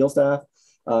our field staff.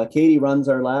 Katie runs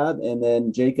our lab, and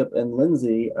then Jacob and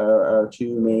Lindsay are our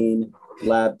 2 main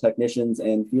lab technicians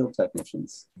and field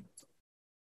technicians.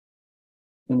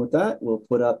 And with that, we'll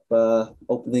put up,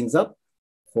 open things up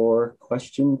for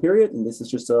question period. And this is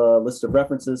just a list of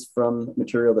references from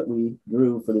material that we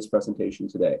drew for this presentation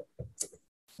today.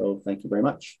 So thank you very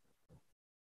much.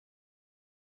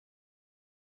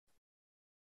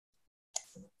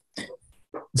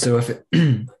 So if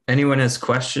anyone has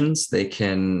questions, they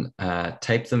can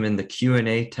type them in the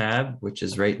Q&A tab, which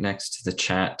is right next to the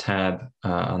chat tab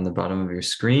on the bottom of your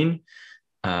screen.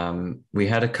 We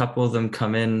had a couple of them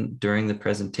come in during the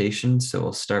presentation, so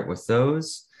we'll start with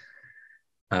those.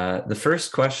 The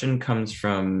first question comes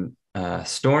from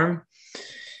Storm.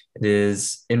 It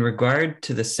is, in regard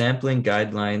to the sampling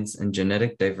guidelines and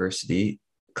genetic diversity,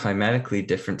 climatically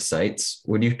different sites,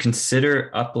 would you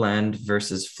consider upland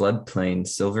versus floodplain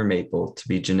silver maple to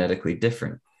be genetically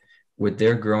different? Would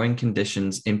their growing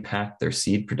conditions impact their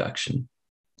seed production?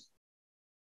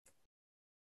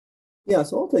 Yeah,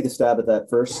 so I'll take a stab at that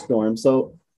first, Storm.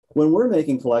 So when we're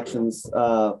making collections,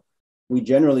 we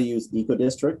generally use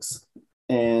eco-districts,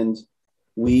 and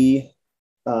we,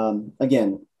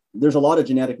 again, there's a lot of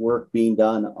genetic work being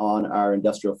done on our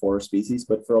industrial forest species,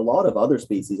 but for a lot of other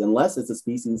species, unless it's a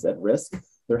species at risk,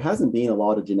 there hasn't been a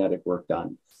lot of genetic work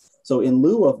done. So in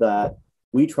lieu of that,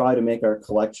 we try to make our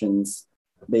collections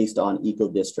based on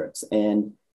eco-districts.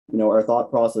 And, our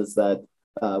thought process that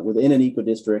within an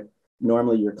eco-district,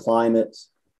 normally your climate,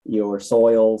 your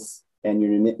soils, and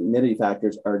your humidity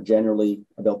factors are generally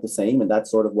about the same. And that's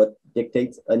sort of what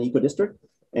dictates an eco-district.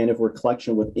 And if we're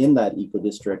collection within that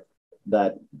eco-district,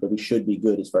 that we should be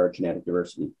good as far as genetic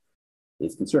diversity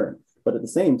is concerned. But at the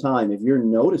same time, if you're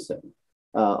noticing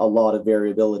a lot of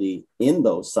variability in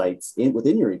those sites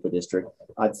within your eco-district,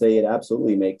 I'd say it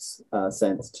absolutely makes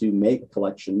sense to make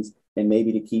collections and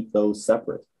maybe to keep those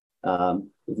separate.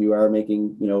 If you are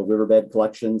making, riverbed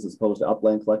collections as opposed to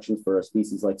upland collections for a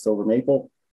species like silver maple,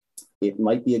 it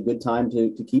might be a good time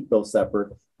to keep those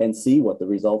separate and see what the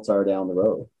results are down the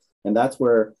road. And that's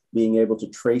where being able to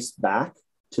trace back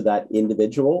to that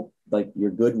individual, like your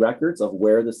good records of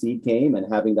where the seed came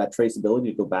and having that traceability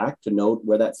to go back to know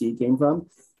where that seed came from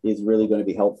is really going to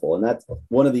be helpful. And that's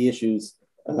one of the issues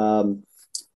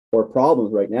or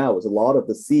problems right now is a lot of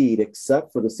the seed,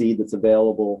 except for the seed that's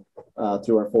available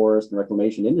through our forest and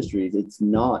reclamation industries, it's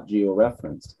not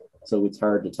geo-referenced. So it's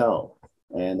hard to tell.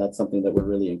 And that's something that we're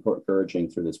really encouraging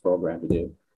through this program to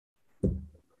do.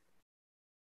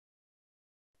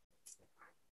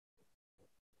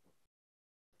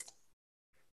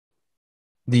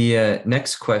 The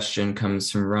next question comes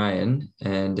from Ryan,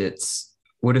 and it's,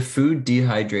 would a food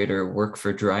dehydrator work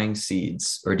for drying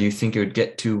seeds, or do you think it would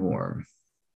get too warm?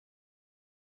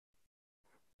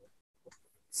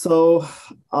 So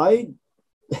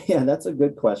yeah, that's a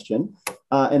good question.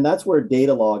 And that's where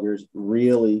data loggers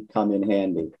really come in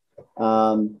handy.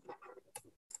 I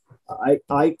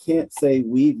can't say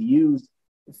we've used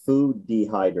food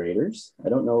dehydrators. I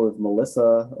don't know if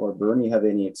Melissa or Bernie have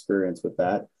any experience with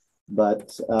that,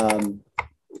 but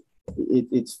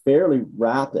it's fairly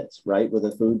rapid, right, with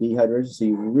a food dehydrator. So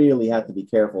you really have to be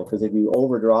careful, because if you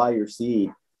over dry your seed,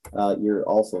 you're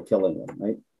also killing them,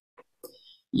 right?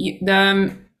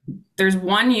 There's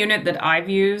one unit that I've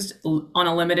used on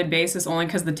a limited basis only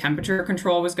because the temperature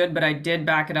control was good, but I did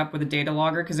back it up with a data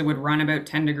logger because it would run about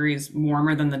 10 degrees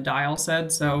warmer than the dial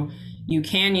said. So you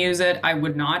can use it. I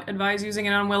would not advise using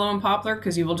it on willow and poplar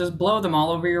because you will just blow them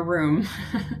all over your room.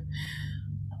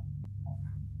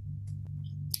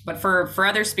 But for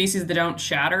other species that don't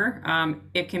shatter,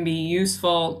 it can be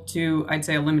useful to, I'd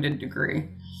say, a limited degree.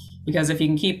 Because if you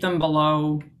can keep them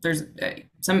below, there's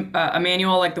a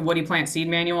manual like the Woody Plant Seed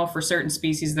Manual for certain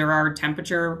species. There are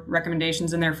temperature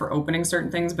recommendations in there for opening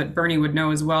certain things, but Bernie would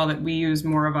know as well that we use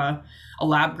more of a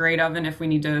lab grade oven if we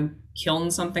need to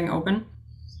kiln something open.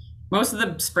 Most of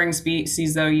the spring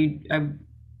species, though,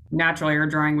 natural air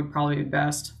drying would probably be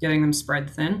best, getting them spread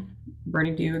thin.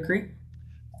 Bernie, do you agree?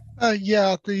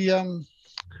 Yeah,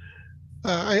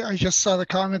 I just saw the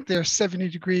comment there, 70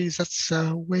 degrees. That's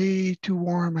way too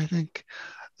warm, I think.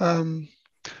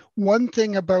 One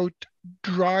thing about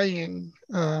drying,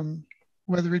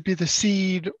 whether it be the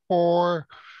seed or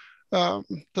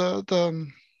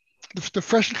the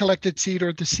freshly collected seed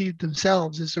or the seed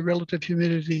themselves, is the relative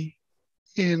humidity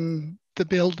in the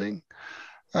building.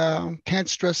 Can't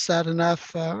stress that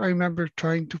enough. I remember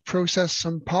trying to process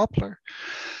some poplar,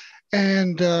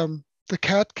 and the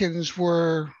catkins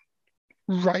were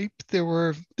ripe. They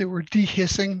were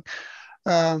dehissing,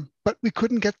 but we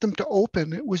couldn't get them to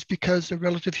open. It was because of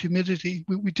relative humidity.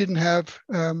 We didn't have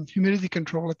humidity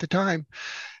control at the time,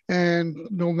 and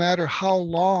no matter how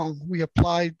long we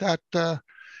applied that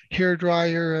hair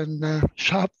dryer and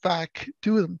shop vac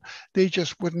to them, they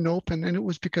just wouldn't open, and it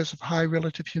was because of high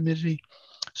relative humidity.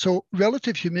 So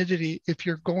relative humidity, if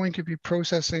you're going to be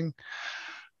processing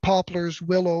poplars,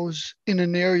 willows in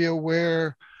an area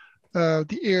where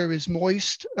the air is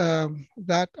moist,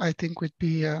 that I think would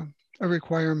be a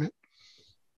requirement.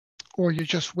 Or you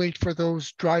just wait for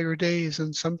those drier days,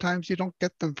 and sometimes you don't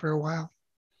get them for a while.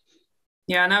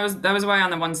 Yeah, and that was why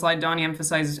on the one slide Donnie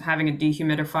emphasized having a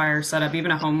dehumidifier set up.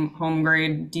 Even a home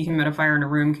grade dehumidifier in a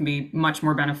room can be much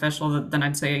more beneficial than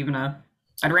I'd say even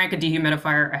I'd rank a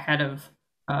dehumidifier ahead of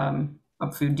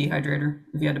a food dehydrator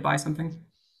if you had to buy something.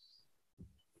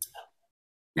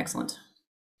 Excellent.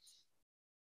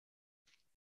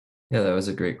 Yeah, that was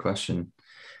a great question.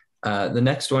 The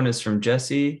next one is from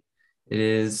Jesse. It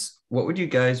is, what would you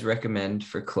guys recommend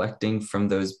for collecting from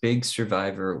those big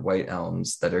survivor white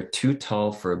elms that are too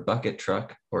tall for a bucket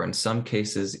truck, or in some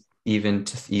cases, even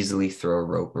to easily throw a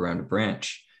rope around a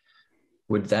branch?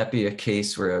 Would that be a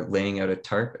case where laying out a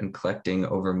tarp and collecting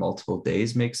over multiple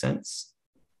days makes sense?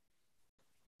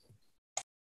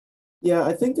 Yeah,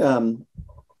 I think,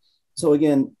 so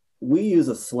again, we use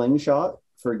a slingshot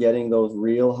for getting those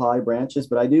real high branches,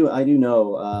 but I do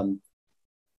know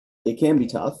it can be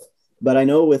tough. But I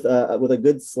know with a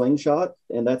good slingshot,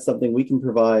 and that's something we can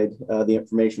provide the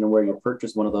information on where you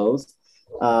purchase one of those.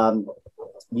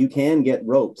 You can get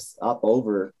ropes up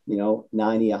over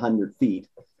 90, 100 feet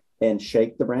and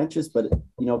shake the branches, but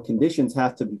conditions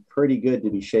have to be pretty good to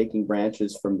be shaking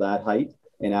branches from that height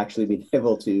and actually be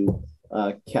able to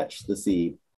catch the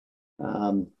seed.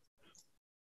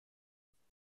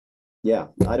 Yeah,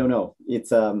 I don't know.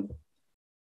 It's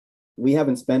we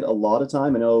haven't spent a lot of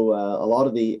time. I know a lot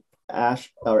of the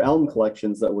ash or elm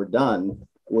collections that were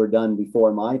done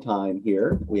before my time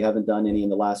here. We haven't done any in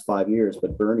the last 5 years,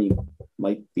 but Bernie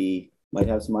might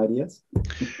have some ideas.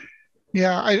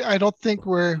 Yeah, I don't think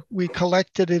we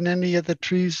collected in any of the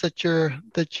trees that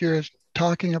you're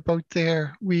talking about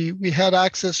there. We had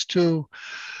access to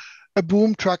a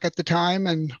boom truck at the time,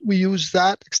 and we used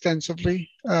that extensively.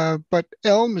 But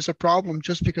elm is a problem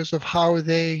just because of how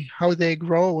they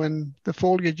grow, and the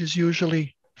foliage is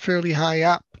usually fairly high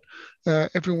up.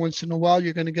 Every once in a while,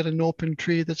 you're going to get an open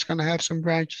tree that's going to have some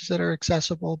branches that are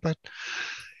accessible. But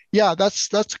yeah,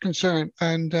 that's a concern,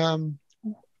 and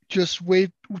just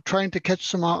wait, trying to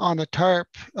catch them on a tarp.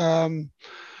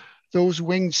 Those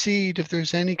winged seed, if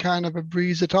there's any kind of a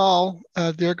breeze at all,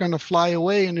 they're going to fly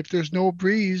away. And if there's no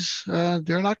breeze,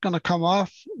 they're not going to come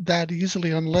off that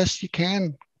easily unless you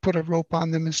can put a rope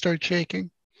on them and start shaking.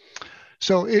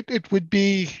 So it would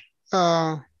be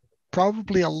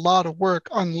probably a lot of work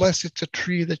unless it's a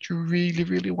tree that you really,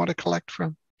 really want to collect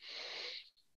from.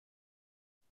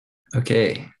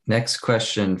 Okay, next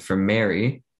question from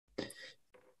Mary.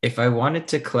 If I wanted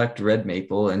to collect red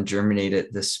maple and germinate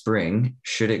it this spring,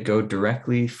 should it go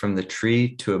directly from the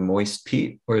tree to a moist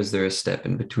peat, or is there a step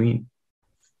in between?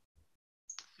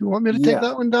 You want me to take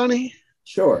that one, Donnie?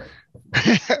 Sure.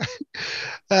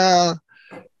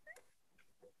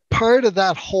 Part of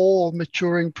that whole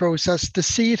maturing process, the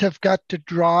seed have got to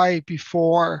dry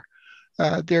before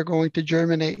they're going to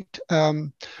germinate.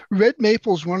 Red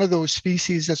maple is one of those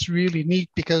species that's really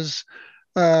neat because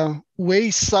way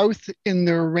south in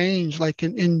their range, like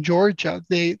in Georgia,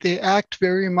 they act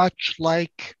very much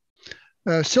like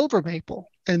silver maple,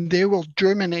 and they will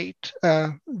germinate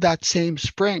that same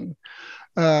spring.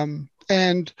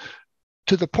 And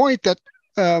to the point that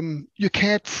you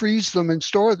can't freeze them and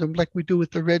store them like we do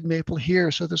with the red maple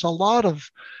here. So there's a lot of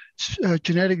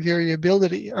genetic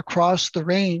variability across the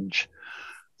range.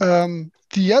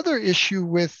 The other issue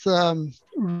with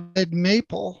red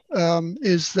maple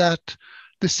is that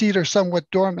the seed are somewhat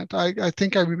dormant. I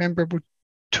think I remember about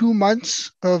 2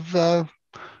 months of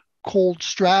cold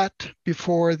strat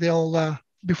before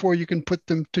before you can put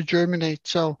them to germinate.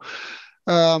 So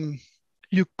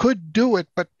you could do it,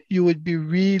 but you would be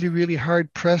really, really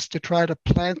hard pressed to try to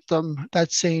plant them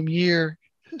that same year.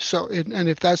 So, and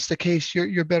if that's the case,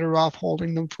 you're better off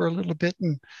holding them for a little bit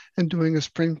and doing a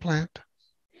spring plant.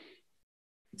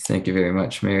 Thank you very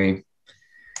much, Mary.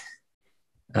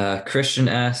 Christian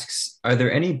asks, are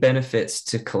there any benefits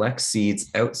to collect seeds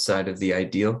outside of the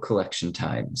ideal collection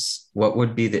times? What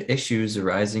would be the issues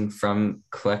arising from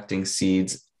collecting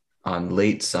seeds on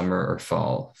late summer or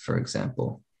fall, for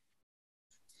example?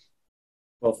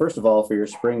 Well, first of all, for your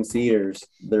spring seeders,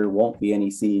 there won't be any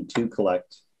seed to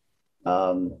collect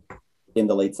in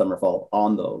the late summer, fall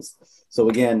on those. So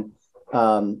again,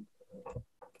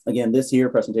 this year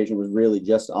presentation was really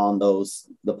just on those,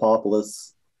 the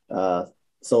populace,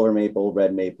 solar maple,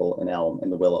 red maple, and elm,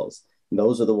 and the willows. And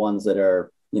those are the ones that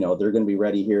are, they're going to be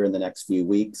ready here in the next few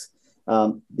weeks.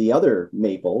 The other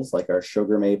maples, like our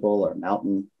sugar maple or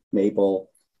mountain maple,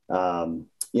 and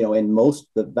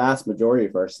the vast majority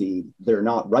of our seed, they're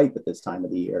not ripe at this time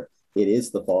of the year. It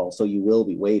is the fall, so you will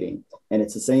be waiting. And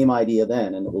it's the same idea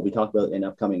then, and what we talk about in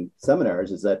upcoming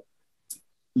seminars is that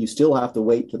you still have to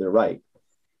wait till they're ripe.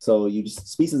 So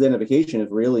species identification is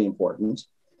really important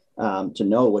to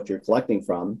know what you're collecting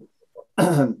from,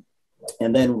 and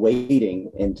then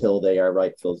waiting until they are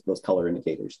ripe for those color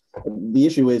indicators. The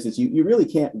issue is you really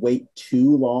can't wait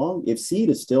too long if seed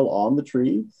is still on the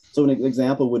tree. So an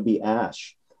example would be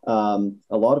ash. A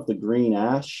lot of the green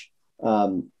ash,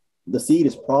 the seed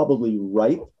is probably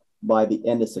ripe by the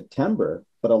end of September,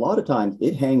 but a lot of times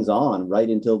it hangs on right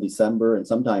until December and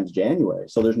sometimes January.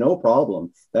 So there's no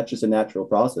problem. That's just a natural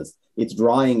process. It's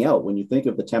drying out. When you think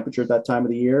of the temperature at that time of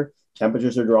the year,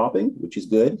 temperatures are dropping, which is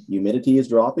good. Humidity is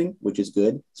dropping, which is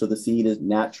good. So the seed is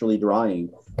naturally drying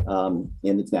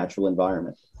in its natural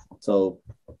environment. So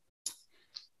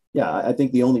yeah, I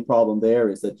think the only problem there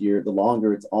is that the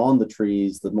longer it's on the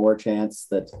trees, the more chance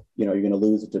that you're going to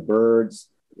lose it to birds,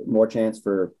 more chance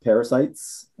for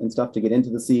parasites and stuff to get into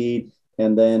the seed.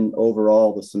 And then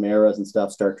overall, the samaras and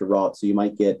stuff start to rot. So you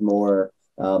might get more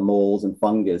moles and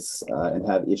fungus and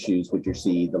have issues with your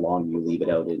seed the longer you leave it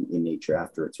out in nature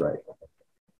after it's ripe.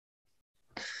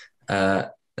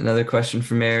 Another question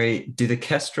from Mary. Do the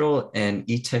Kestrel and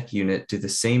E-Tech unit do the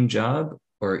same job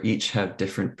or each have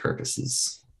different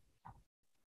purposes?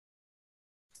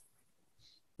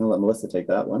 I'll let Melissa take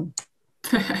that one.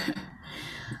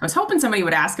 I was hoping somebody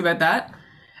would ask about that.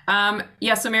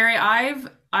 So Mary, I've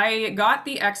I got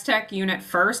the X-Tech unit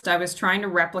first. I was trying to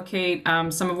replicate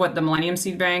some of what the Millennium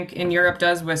Seed Bank in Europe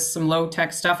does with some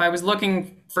low-tech stuff. I was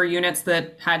looking for units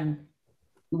that had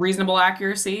reasonable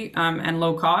accuracy and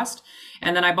low cost.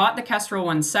 And then I bought the Kestrel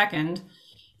one second.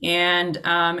 And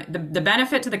the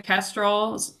benefit to the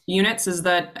Kestrel's units is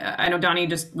that I know Donnie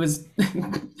just was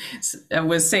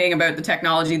was saying about the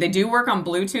technology. They do work on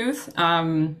Bluetooth,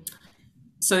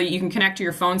 so that you can connect to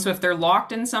your phone. So if they're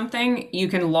locked in something, you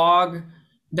can log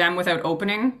them without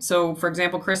opening. So for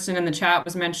example, Kristen in the chat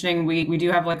was mentioning we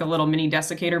do have like a little mini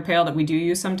desiccator pail that we do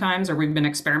use sometimes, or we've been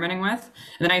experimenting with.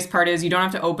 And the nice part is you don't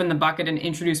have to open the bucket and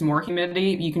introduce more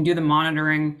humidity. You can do the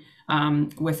monitoring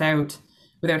without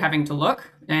having to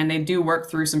look. And they do work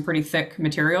through some pretty thick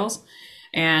materials.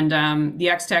 And the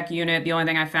X-Tech unit, the only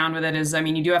thing I found with it is, I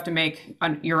mean, you do have to make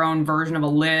your own version of a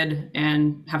lid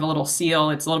and have a little seal.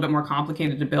 It's a little bit more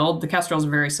complicated to build. The Kestrels are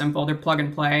very simple. They're plug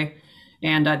and play.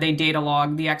 And they data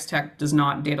log. The X-Tech does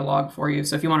not data log for you.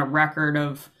 So if you want a record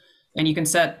of, and you can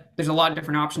set, there's a lot of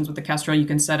different options with the Kestrel. You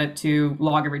can set it to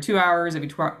log every 2 hours, every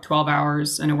 12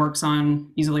 hours, and it works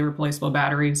on easily replaceable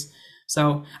batteries.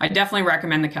 So I definitely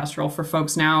recommend the Kestrel for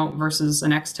folks now versus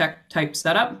an X-Tech type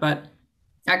setup, but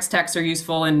X-Techs are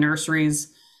useful in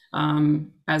nurseries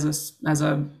as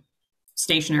a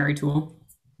stationary tool.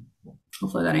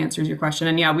 Hopefully that answers your question.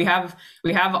 And yeah, we have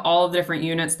all of the different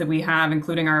units that we have,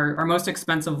 including our most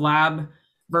expensive lab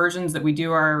versions that we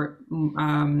do our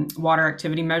water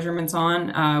activity measurements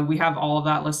on. We have all of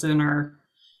that listed in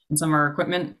some of our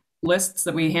equipment lists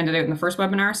that we handed out in the first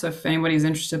webinar. So if anybody's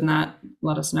interested in that,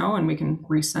 let us know and we can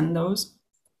resend those.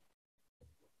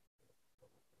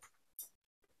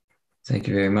 Thank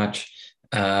you very much.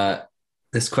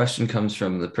 This question comes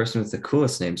from the person with the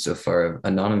coolest name so far,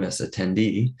 anonymous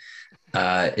attendee.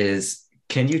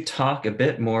 Can you talk a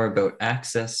bit more about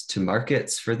access to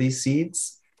markets for these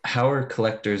seeds? How are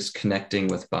collectors connecting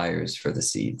with buyers for the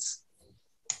seeds?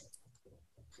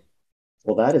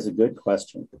 Well, that is a good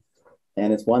question.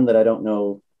 And it's one that I don't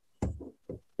know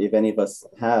if any of us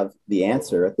have the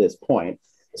answer at this point.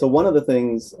 So one of the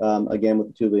things, again, with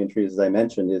the 2 billion trees, as I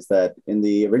mentioned, is that in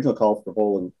the original call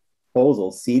for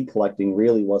proposal, seed collecting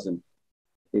really wasn't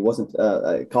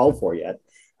called for yet.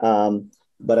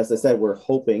 But as I said, we're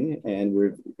hoping,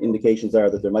 and indications are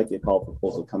that there might be a call for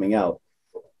proposal coming out.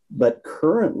 But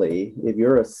currently, if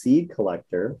you're a seed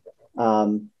collector,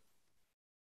 I'm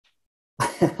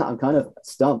kind of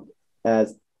stumped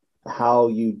as how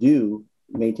you do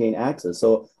maintain access.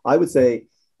 So I would say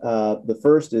the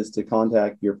first is to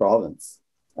contact your province,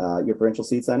 your provincial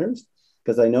seed centers,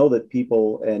 because I know that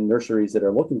people and nurseries that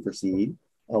are looking for seed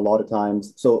a lot of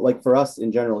times. So like for us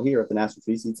in general here at the National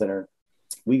Tree Seed Center,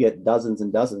 we get dozens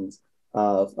and dozens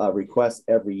of requests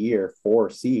every year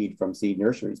for seed from seed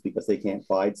nurseries because they can't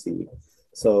find seed.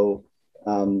 So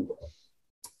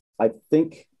I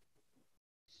think,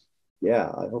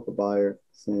 yeah, I hope a buyer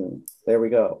soon. There we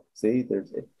go. See,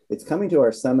 it's coming to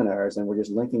our seminars and we're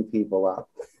just linking people up.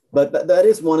 But that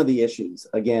is one of the issues,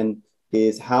 again,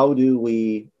 is how do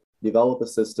we develop a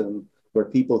system where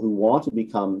people who want to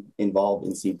become involved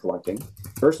in seed collecting,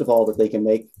 first of all, that they can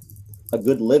make a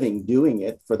good living doing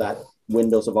it for that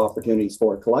windows of opportunities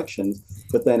for collections,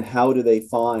 but then how do they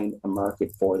find a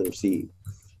market for their seed?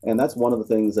 And that's one of the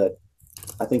things that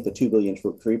I think the 2 billion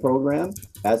tree program,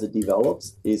 as it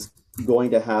develops, is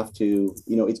going to have to,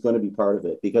 it's going to be part of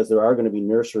it, because there are going to be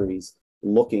nurseries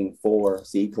looking for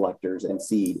seed collectors and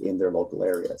seed in their local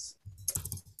areas. I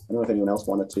don't know if anyone else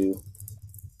wanted to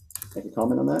make a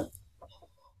comment on that.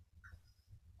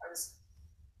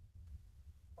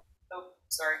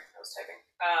 Sorry, I was typing.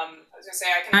 I was going to say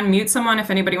I can unmute someone if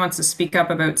anybody wants to speak up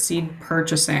about seed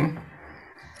purchasing.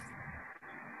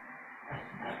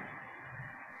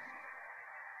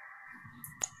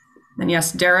 And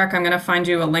yes, Derek, I'm going to find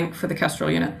you a link for the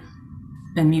Kestrel unit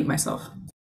and mute myself.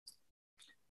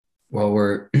 While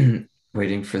we're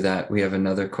waiting for that, we have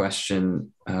another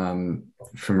question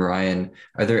from Ryan.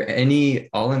 Are there any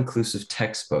all-inclusive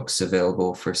textbooks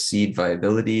available for seed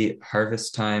viability,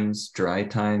 harvest times, dry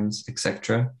times,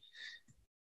 etc.?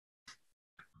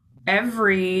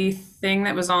 Everything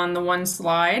that was on the one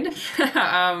slide.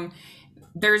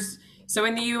 So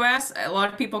in the US, a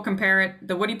lot of people compare it.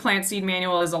 The Woody Plant Seed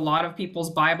Manual is a lot of people's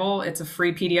Bible. It's a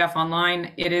free PDF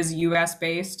online. It is US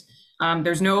based.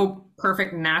 There's no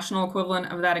perfect national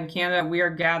equivalent of that in Canada. We are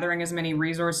gathering as many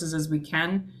resources as we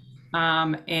can.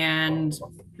 And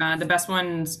the best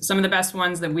ones, some of the best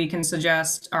ones that we can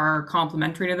suggest are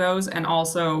complementary to those, and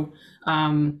also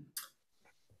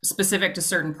specific to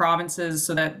certain provinces,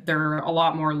 so that they're a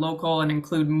lot more local and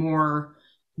include more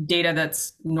data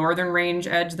that's northern range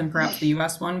edge than perhaps the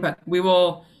US one. But we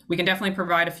will we can definitely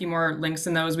provide a few more links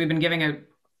in those. We've been giving out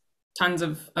tons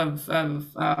of URLs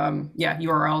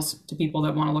to people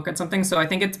that want to look at something. So I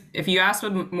think it's, if you ask a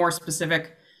more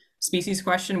specific species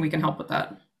question, we can help with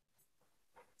that.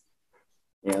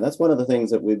 Yeah, that's one of the things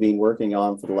that we've been working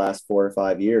on for the last 4 or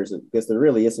 5 years, because there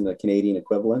really isn't a Canadian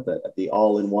equivalent at the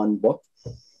all-in-one book.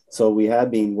 So we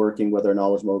have been working with our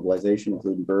knowledge mobilization,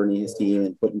 including Bernie, his team,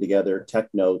 and putting together tech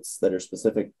notes that are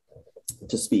specific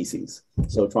to species.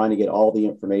 So trying to get all the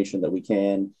information that we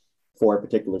can for a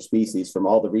particular species from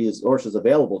all the resources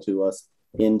available to us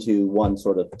into one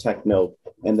sort of tech note,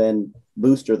 and then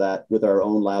booster that with our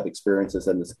own lab experiences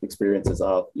and the experiences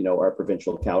of, you know, our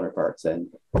provincial counterparts and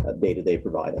data they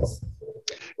provide us.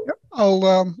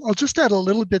 I'll just add a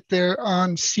little bit there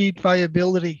on seed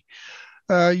viability.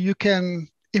 You can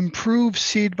improve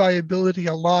seed viability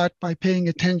a lot by paying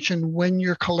attention when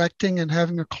you're collecting and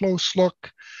having a close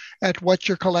look at what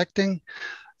you're collecting.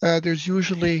 There's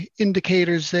usually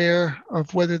indicators there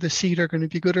of whether the seed are going to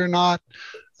be good or not,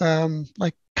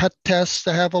 like cut tests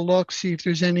to have a look, see if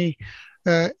there's any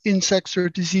insects or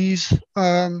disease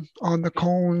on the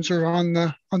cones or on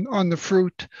the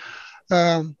fruit.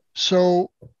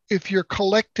 So if you're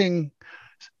collecting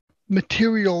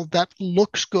material that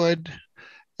looks good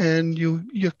and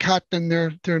you cut and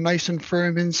they're nice and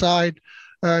firm inside,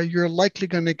 you're likely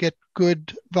going to get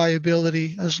good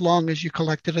viability as long as you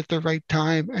collect it at the right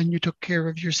time and you took care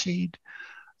of your seed.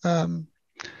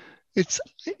 It's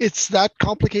that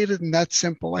complicated and that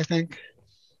simple, I think.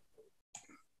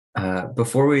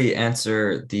 Before we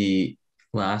answer the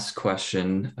last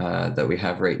question that we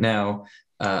have right now,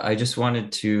 I just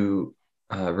wanted to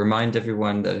remind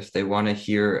everyone that if they want to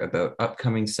hear about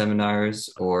upcoming seminars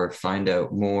or find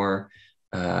out more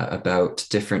about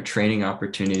different training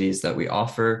opportunities that we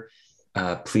offer,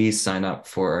 please sign up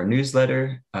for our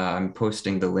newsletter. I'm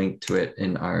posting the link to it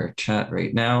in our chat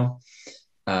right now.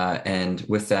 And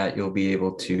with that, you'll be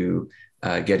able to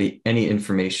get any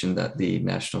information that the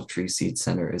National Tree Seed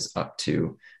Center is up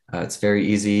to. It's very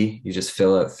easy. You just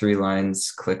fill out 3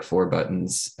 lines, click 4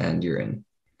 buttons, and you're in.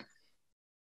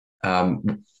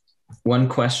 One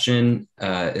question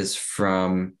is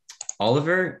from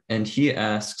Oliver, and he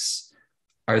asks,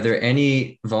 are there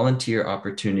any volunteer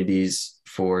opportunities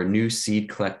for new seed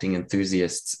collecting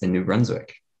enthusiasts in New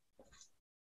Brunswick?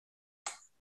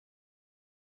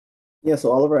 Yeah,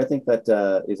 so Oliver, I think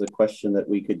that is a question that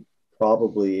we could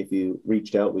probably, if you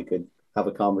reached out, we could have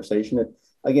a conversation. And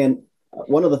again,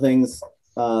 one of the things,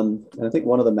 and I think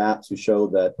one of the maps we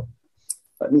showed that,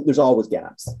 I mean, there's always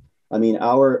gaps. I mean,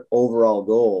 our overall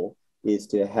goal is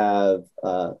to have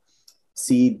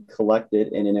seed collected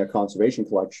and in our conservation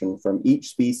collection from each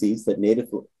species that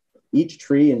each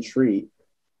tree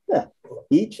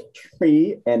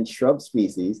and shrub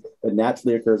species that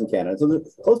naturally occurs in Canada. So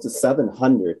there's close to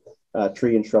 700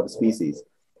 tree and shrub species,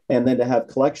 and then to have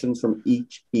collections from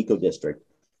each eco district.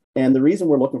 And the reason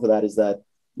we're looking for that is that,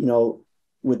 you know,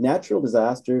 with natural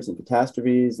disasters and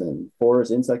catastrophes and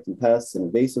forest insects and pests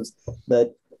and invasives,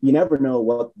 that you never know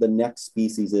what the next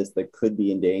species is that could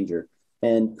be in danger.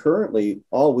 And currently,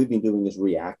 all we've been doing is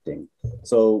reacting.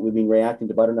 So we've been reacting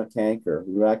to butternut canker,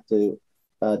 we react to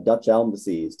Dutch elm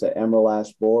disease, to emerald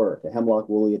ash borer, to hemlock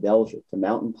woolly adelgid, to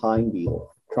mountain pine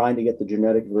beetle, trying to get the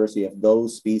genetic diversity of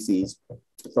those species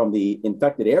from the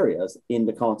infected areas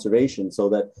into conservation, so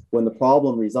that when the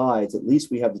problem resides, at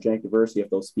least we have the genetic diversity of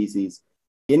those species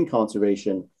in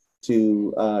conservation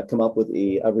to come up with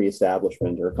a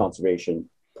reestablishment or a conservation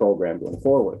program going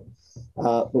forward.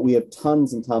 But we have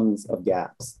tons and tons of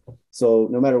gaps. So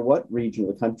no matter what region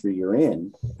of the country you're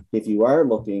in, if you are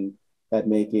looking at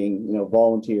making, you know,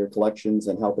 volunteer collections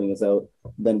and helping us out,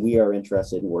 then we are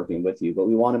interested in working with you. But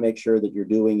we want to make sure that you're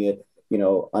doing it, you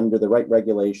know, under the right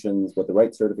regulations, with the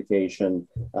right certification.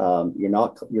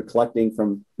 You're collecting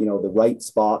from, you know, the right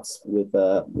spots with,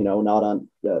 you know, not on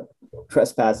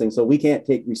trespassing. So we can't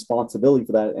take responsibility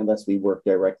for that unless we work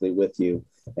directly with you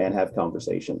and have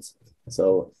conversations.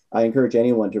 So I encourage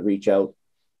anyone to reach out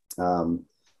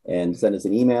and send us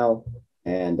an email,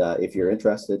 and if you're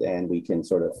interested, and we can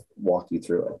sort of walk you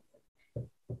through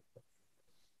it.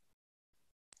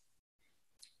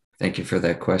 Thank you for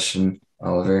that question,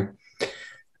 Oliver.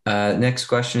 Next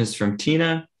question is from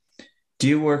Tina. Do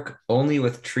you work only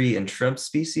with tree and shrub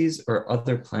species or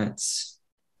other plants?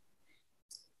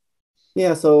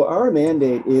 Yeah, so our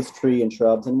mandate is tree and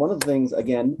shrubs. And one of the things,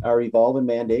 again, our evolving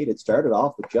mandate, it started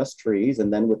off with just trees,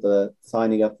 and then with the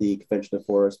signing up the Convention of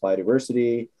Forest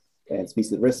Biodiversity and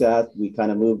Species at Risk Act, we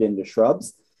kind of moved into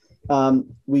shrubs.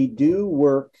 We do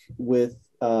work with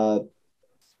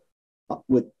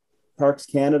Parks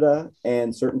Canada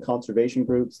and certain conservation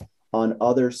groups on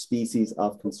other species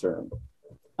of concern.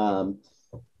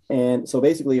 And so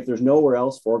basically, if there's nowhere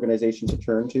else for organizations to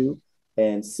turn to,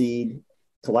 and seed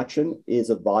collection is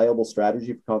a viable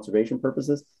strategy for conservation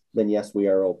purposes, then yes, we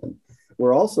are open.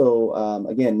 We're also,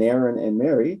 again, Naren and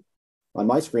Mary, on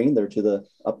my screen, they're to the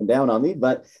up and down on me,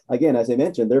 but again, as I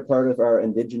mentioned, they're part of our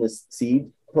Indigenous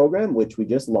seed program, which we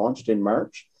just launched in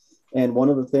March. And one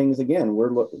of the things, again,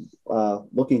 we're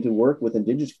looking to work with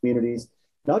Indigenous communities,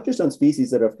 not just on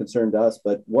species that are of concern to us,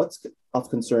 but what's of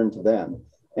concern to them.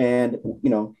 And, you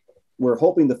know, we're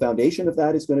hoping the foundation of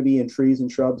that is going to be in trees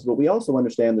and shrubs, but we also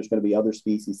understand there's going to be other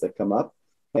species that come up,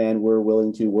 and we're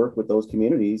willing to work with those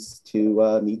communities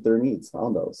to meet their needs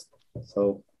on those.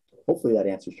 So hopefully that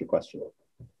answers your question.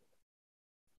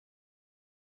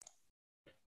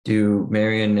 Do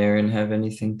Mary and Naren have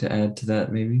anything to add to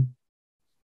that, maybe?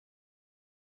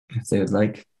 If they would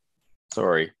like.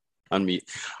 Sorry, unmute.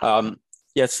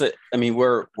 Yes, I mean,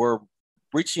 we're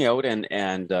reaching out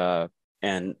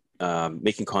and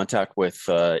making contact with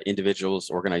individuals,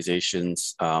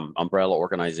 organizations, umbrella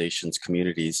organizations,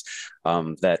 communities,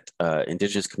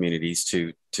 Indigenous communities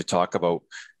to talk about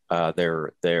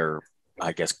their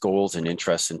I guess goals and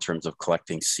interests in terms of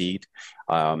collecting seed.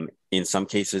 In some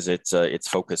cases, it's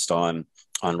focused on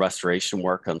restoration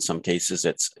work. In some cases,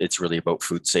 it's really about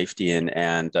food safety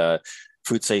and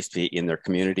food safety in their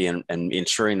community, and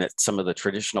ensuring that some of the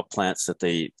traditional plants that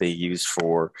they use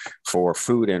for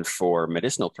food and for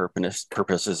medicinal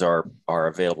purposes are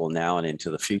available now and into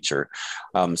the future.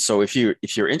 So if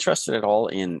you're interested at all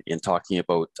in talking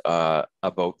about the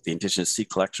Indigenous Seed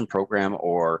Collection Program,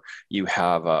 or you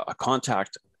have a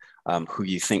contact who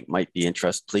you think might be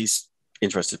interested,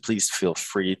 please feel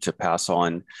free to pass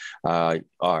on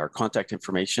our contact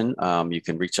information. You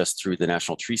can reach us through the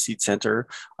National Tree Seed Center,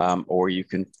 or you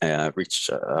can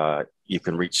reach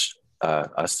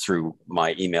us through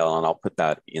my email, and I'll put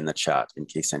that in the chat in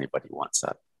case anybody wants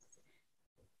that.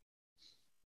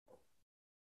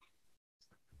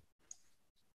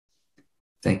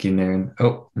 Thank you, Naren.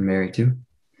 Oh, and Mary too.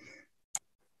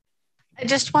 I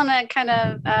just want to kind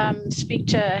of speak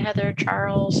to Heather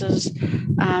Charles's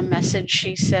message.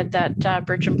 She said that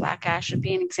birch and black ash would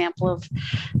be an example of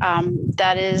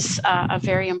that is a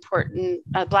very important,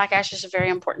 black ash is a very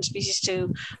important species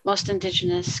to most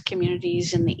Indigenous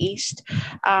communities in the East.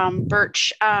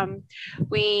 Birch,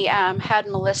 we had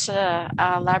Melissa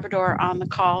Labrador on the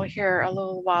call here a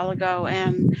little while ago,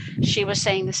 and she was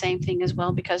saying the same thing as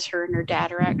well, because her and her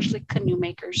dad are actually canoe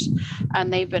makers,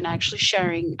 and they've been actually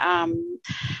sharing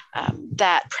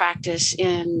that practice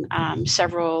in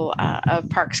several of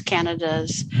Parks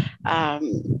Canada's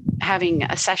having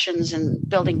sessions and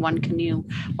building one canoe.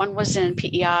 One was in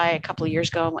PEI a couple of years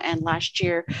ago, and last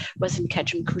year was in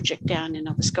Ketchum-Kuchik down in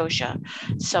Nova Scotia.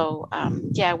 So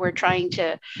yeah, we're trying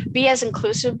to be as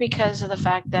inclusive, because of the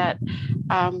fact that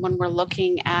when we're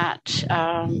looking at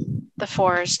the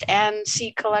forest and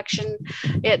seed collection,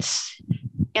 it's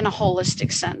in a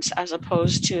holistic sense, as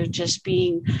opposed to just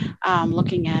being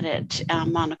looking at it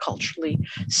monoculturally.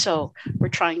 So we're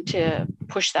trying to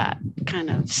push that kind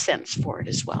of sense for it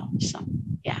as well. So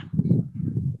yeah.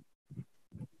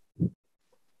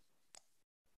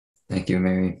 Thank you,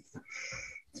 Mary.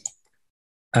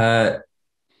 How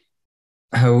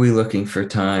are we looking for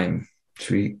time?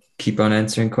 Should we keep on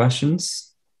answering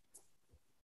questions?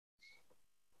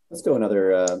 Let's go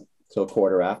another till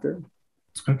quarter after.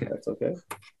 Okay. That's okay.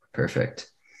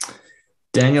 Perfect.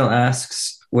 Daniel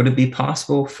asks, would it be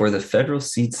possible for the Federal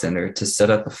Seed Center to set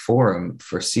up a forum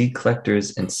for seed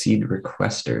collectors and seed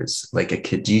requesters, like a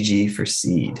Kijiji for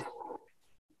seed?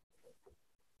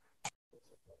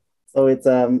 So it's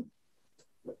I'm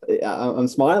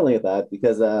smiling at that,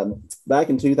 because back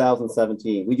in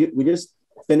 2017, we just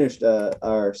finished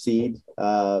our seed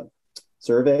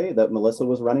survey that Melissa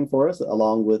was running for us,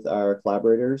 along with our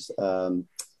collaborators,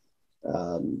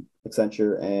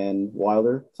 Accenture and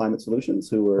Wilder Climate Solutions,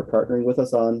 who were partnering with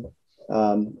us on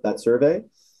that survey.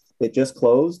 It just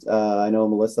closed. I know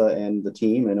Melissa and the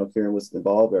team, I know Kieran was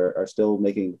involved, are still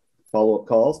making follow-up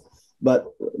calls. But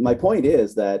my point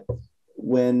is that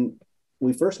when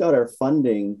we first got our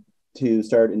funding to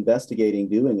start investigating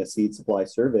doing a seed supply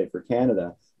survey for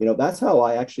Canada, you know, that's how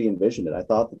I actually envisioned it. I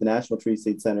thought that the National Tree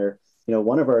Seed Center, you know,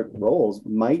 one of our roles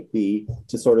might be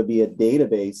to sort of be a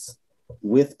database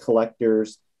with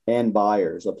collectors and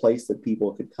buyers, a place that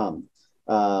people could come.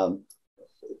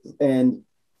 And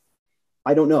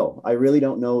I don't know. I really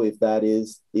don't know if that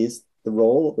is the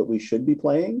role that we should be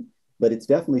playing, but it's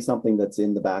definitely something that's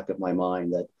in the back of my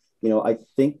mind that, you know, I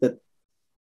think that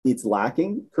it's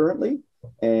lacking currently.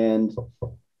 And,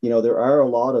 you know, there are a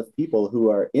lot of people who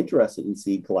are interested in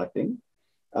seed collecting,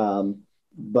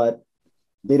 but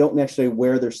they don't necessarily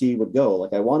where their seed would go.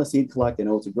 Like, I want to seed collect. I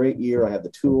know it's a great year. I have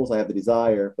the tools, I have the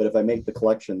desire, but if I make the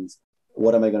collections,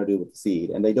 what am I going to do with the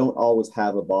seed? And they don't always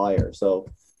have a buyer. So,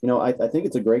 I think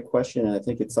it's a great question. And I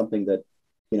think it's something that,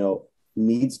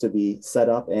 needs to be set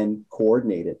up and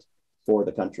coordinated for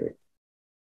the country.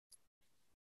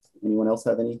 Anyone else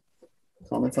have any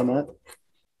comments on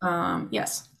that?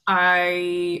 Yes,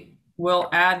 I will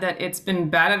add that it's been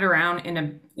batted around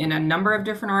in a number of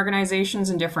different organizations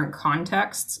in different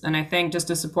contexts. And I think, just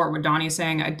to support what Donnie's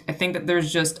saying, I think that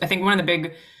I think one of the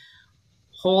big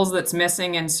holes that's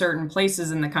missing in certain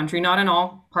places in the country, not in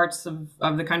all parts of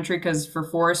the country, because for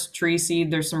forest tree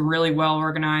seed, there's some really well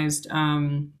organized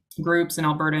groups in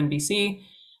Alberta and BC.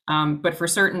 But for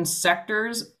certain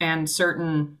sectors and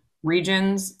certain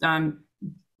regions,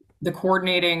 the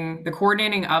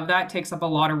coordinating of that takes up a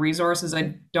lot of resources.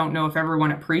 I don't know if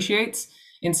everyone appreciates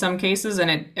in some cases,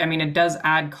 and it does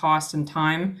add cost and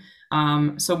time.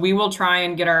 So we will try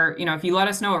and get if you let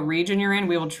us know what region you're in,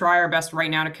 we will try our best right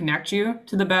now to connect you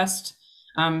to the best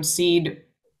seed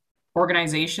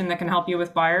organization that can help you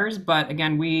with buyers. But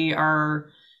again, we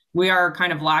are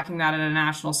kind of lacking that at a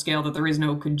national scale, that there is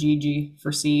no Kijiji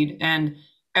for seed. And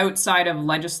outside of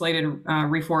legislated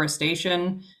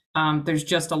reforestation, there's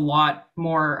just a lot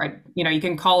more, you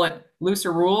can call it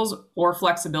looser rules or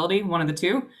flexibility, one of the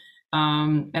two.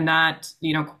 And that,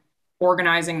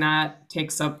 organizing that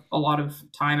takes up a lot of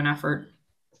time and effort.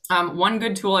 One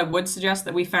good tool I would suggest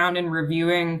that we found in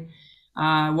reviewing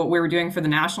what we were doing for the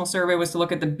national survey was to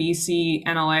look at the BC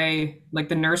NLA, like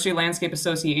the Nursery Landscape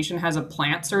Association has a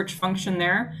plant search function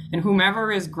there. And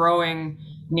whomever is growing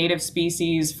native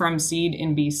species from seed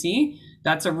in BC,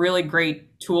 that's a really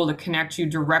great tool to connect you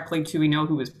directly to,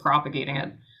 who is propagating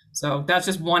it. So that's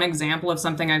just one example of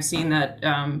something I've seen that,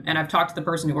 and I've talked to the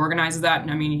person who organizes that.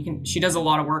 And she does a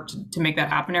lot of work to make that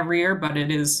happen every year, but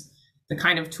it is the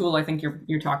kind of tool I think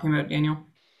you're talking about, Daniel.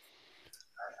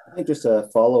 I think just a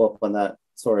follow up on that,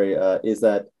 is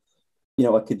that, a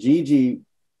Kijiji,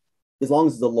 as long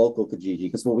as it's a local Kijiji,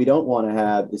 because what we don't want to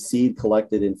have is seed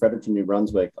collected in Fredericton, New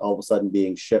Brunswick, all of a sudden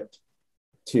being shipped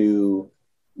to,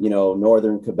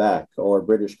 northern Quebec or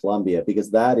British Columbia,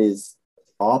 because that is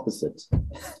opposite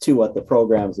to what the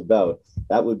program is about.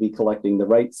 That would be collecting the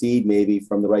right seed, maybe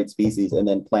from the right species, and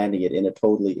then planting it in a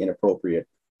totally inappropriate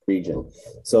region.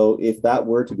 So if that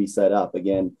were to be set up,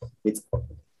 again,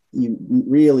 you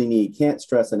really can't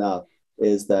stress enough,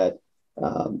 is that,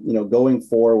 going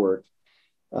forward,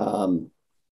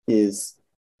 is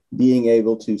being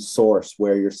able to source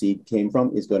where your seed came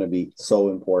from is going to be so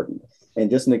important. And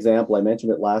just an example, I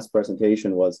mentioned it last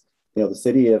presentation, was, the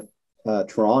city of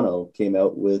Toronto came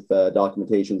out with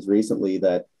documentations recently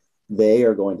that they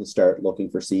are going to start looking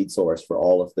for seed source for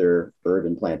all of their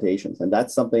urban plantations. And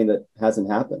that's something that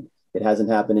hasn't happened. It hasn't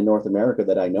happened in North America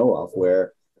that I know of,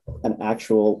 where an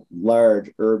actual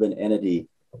large urban entity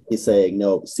is saying,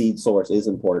 no, seed source is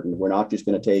important. We're not just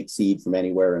going to take seed from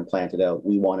anywhere and plant it out.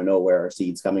 We want to know where our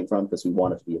seed's coming from, because we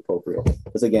want it to be appropriate.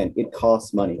 Because again, it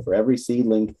costs money. For every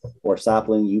seedling or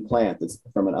sapling you plant that's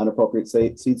from an inappropriate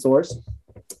seed source,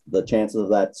 the chances of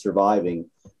that surviving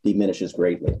diminishes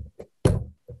greatly.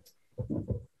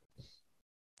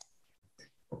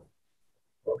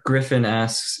 Griffin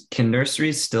asks, can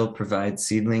nurseries still provide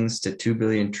seedlings to 2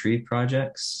 billion tree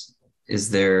projects? Is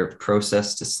there a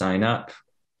process to sign up?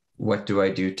 What do I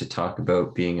do to talk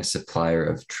about being a supplier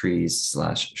of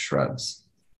trees/shrubs?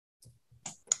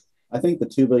 I think the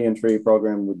 2 billion tree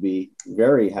program would be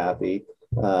very happy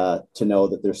to know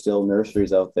that there's still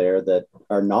nurseries out there that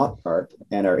are not part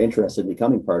and are interested in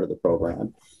becoming part of the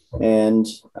program. And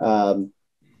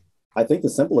I think the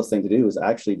simplest thing to do is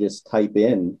actually just type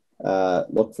in,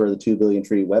 look for the 2 billion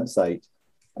tree website.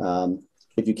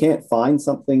 If you can't find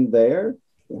something there,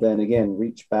 then again,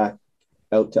 reach back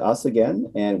out to us again,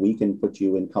 and we can put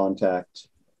you in contact,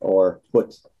 or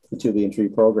put the 2 billion tree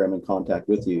program in contact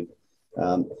with you.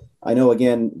 I know,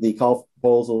 again, the call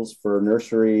proposals for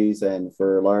nurseries and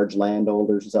for large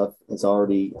landholders stuff has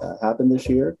already happened this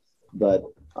year, but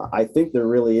I think there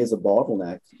really is a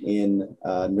bottleneck in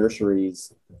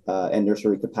nurseries and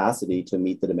nursery capacity to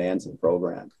meet the demands of the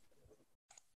program.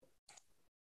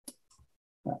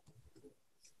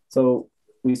 So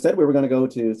we said we were going to go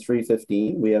to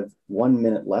 3:15. We have 1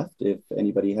 minute left if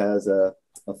anybody has a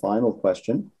final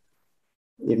question.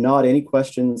 If not, any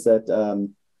questions that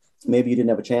maybe you didn't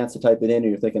have a chance to type it in or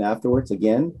you're thinking afterwards,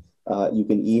 again, you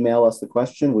can email us the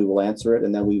question. We will answer it,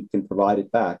 and then we can provide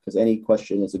it back, because any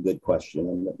question is a good question.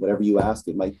 And whatever you ask,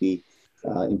 it might be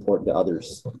important to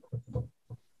others.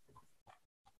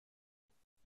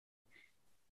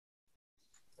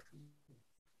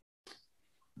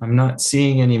 I'm not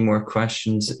seeing any more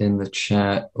questions in the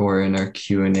chat or in our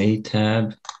Q&A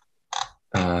tab.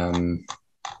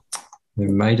 There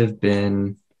might have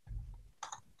been,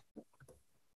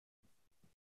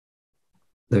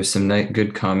 there's some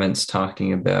good comments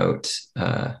talking about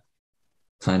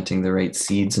planting the right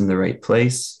seeds in the right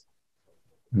place.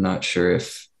 I'm not sure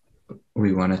if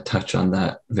we want to touch on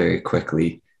that very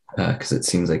quickly because it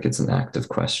seems like it's an active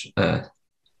question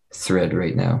thread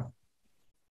right now.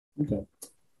 Okay.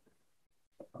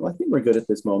 Well, I think we're good at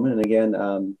this moment. And again,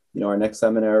 you know, our next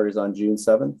seminar is on June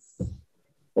 7th,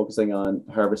 focusing on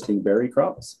harvesting berry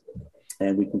crops.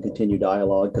 And we can continue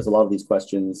dialogue because a lot of these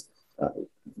questions,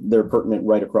 they're pertinent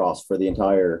right across for the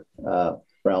entire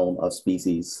realm of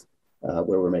species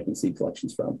where we're making seed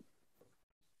collections from.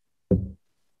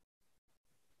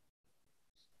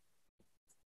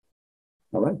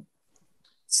 All right.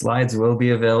 Slides will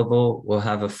be available. We'll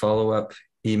have a follow-up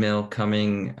email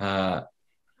coming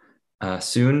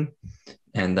soon,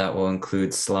 and that will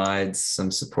include slides,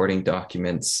 some supporting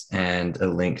documents, and a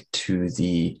link to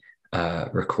the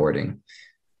recording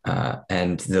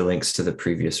and the links to the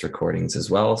previous recordings as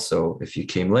well. So if you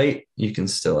came late, you can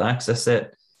still access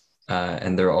it.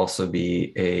 And there will also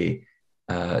be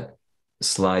a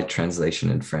slide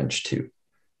translation in French too.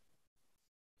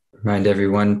 Remind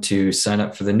everyone to sign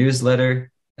up for the newsletter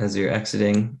as you're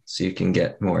exiting so you can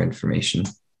get more information.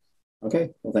 Okay,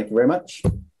 well, thank you very much.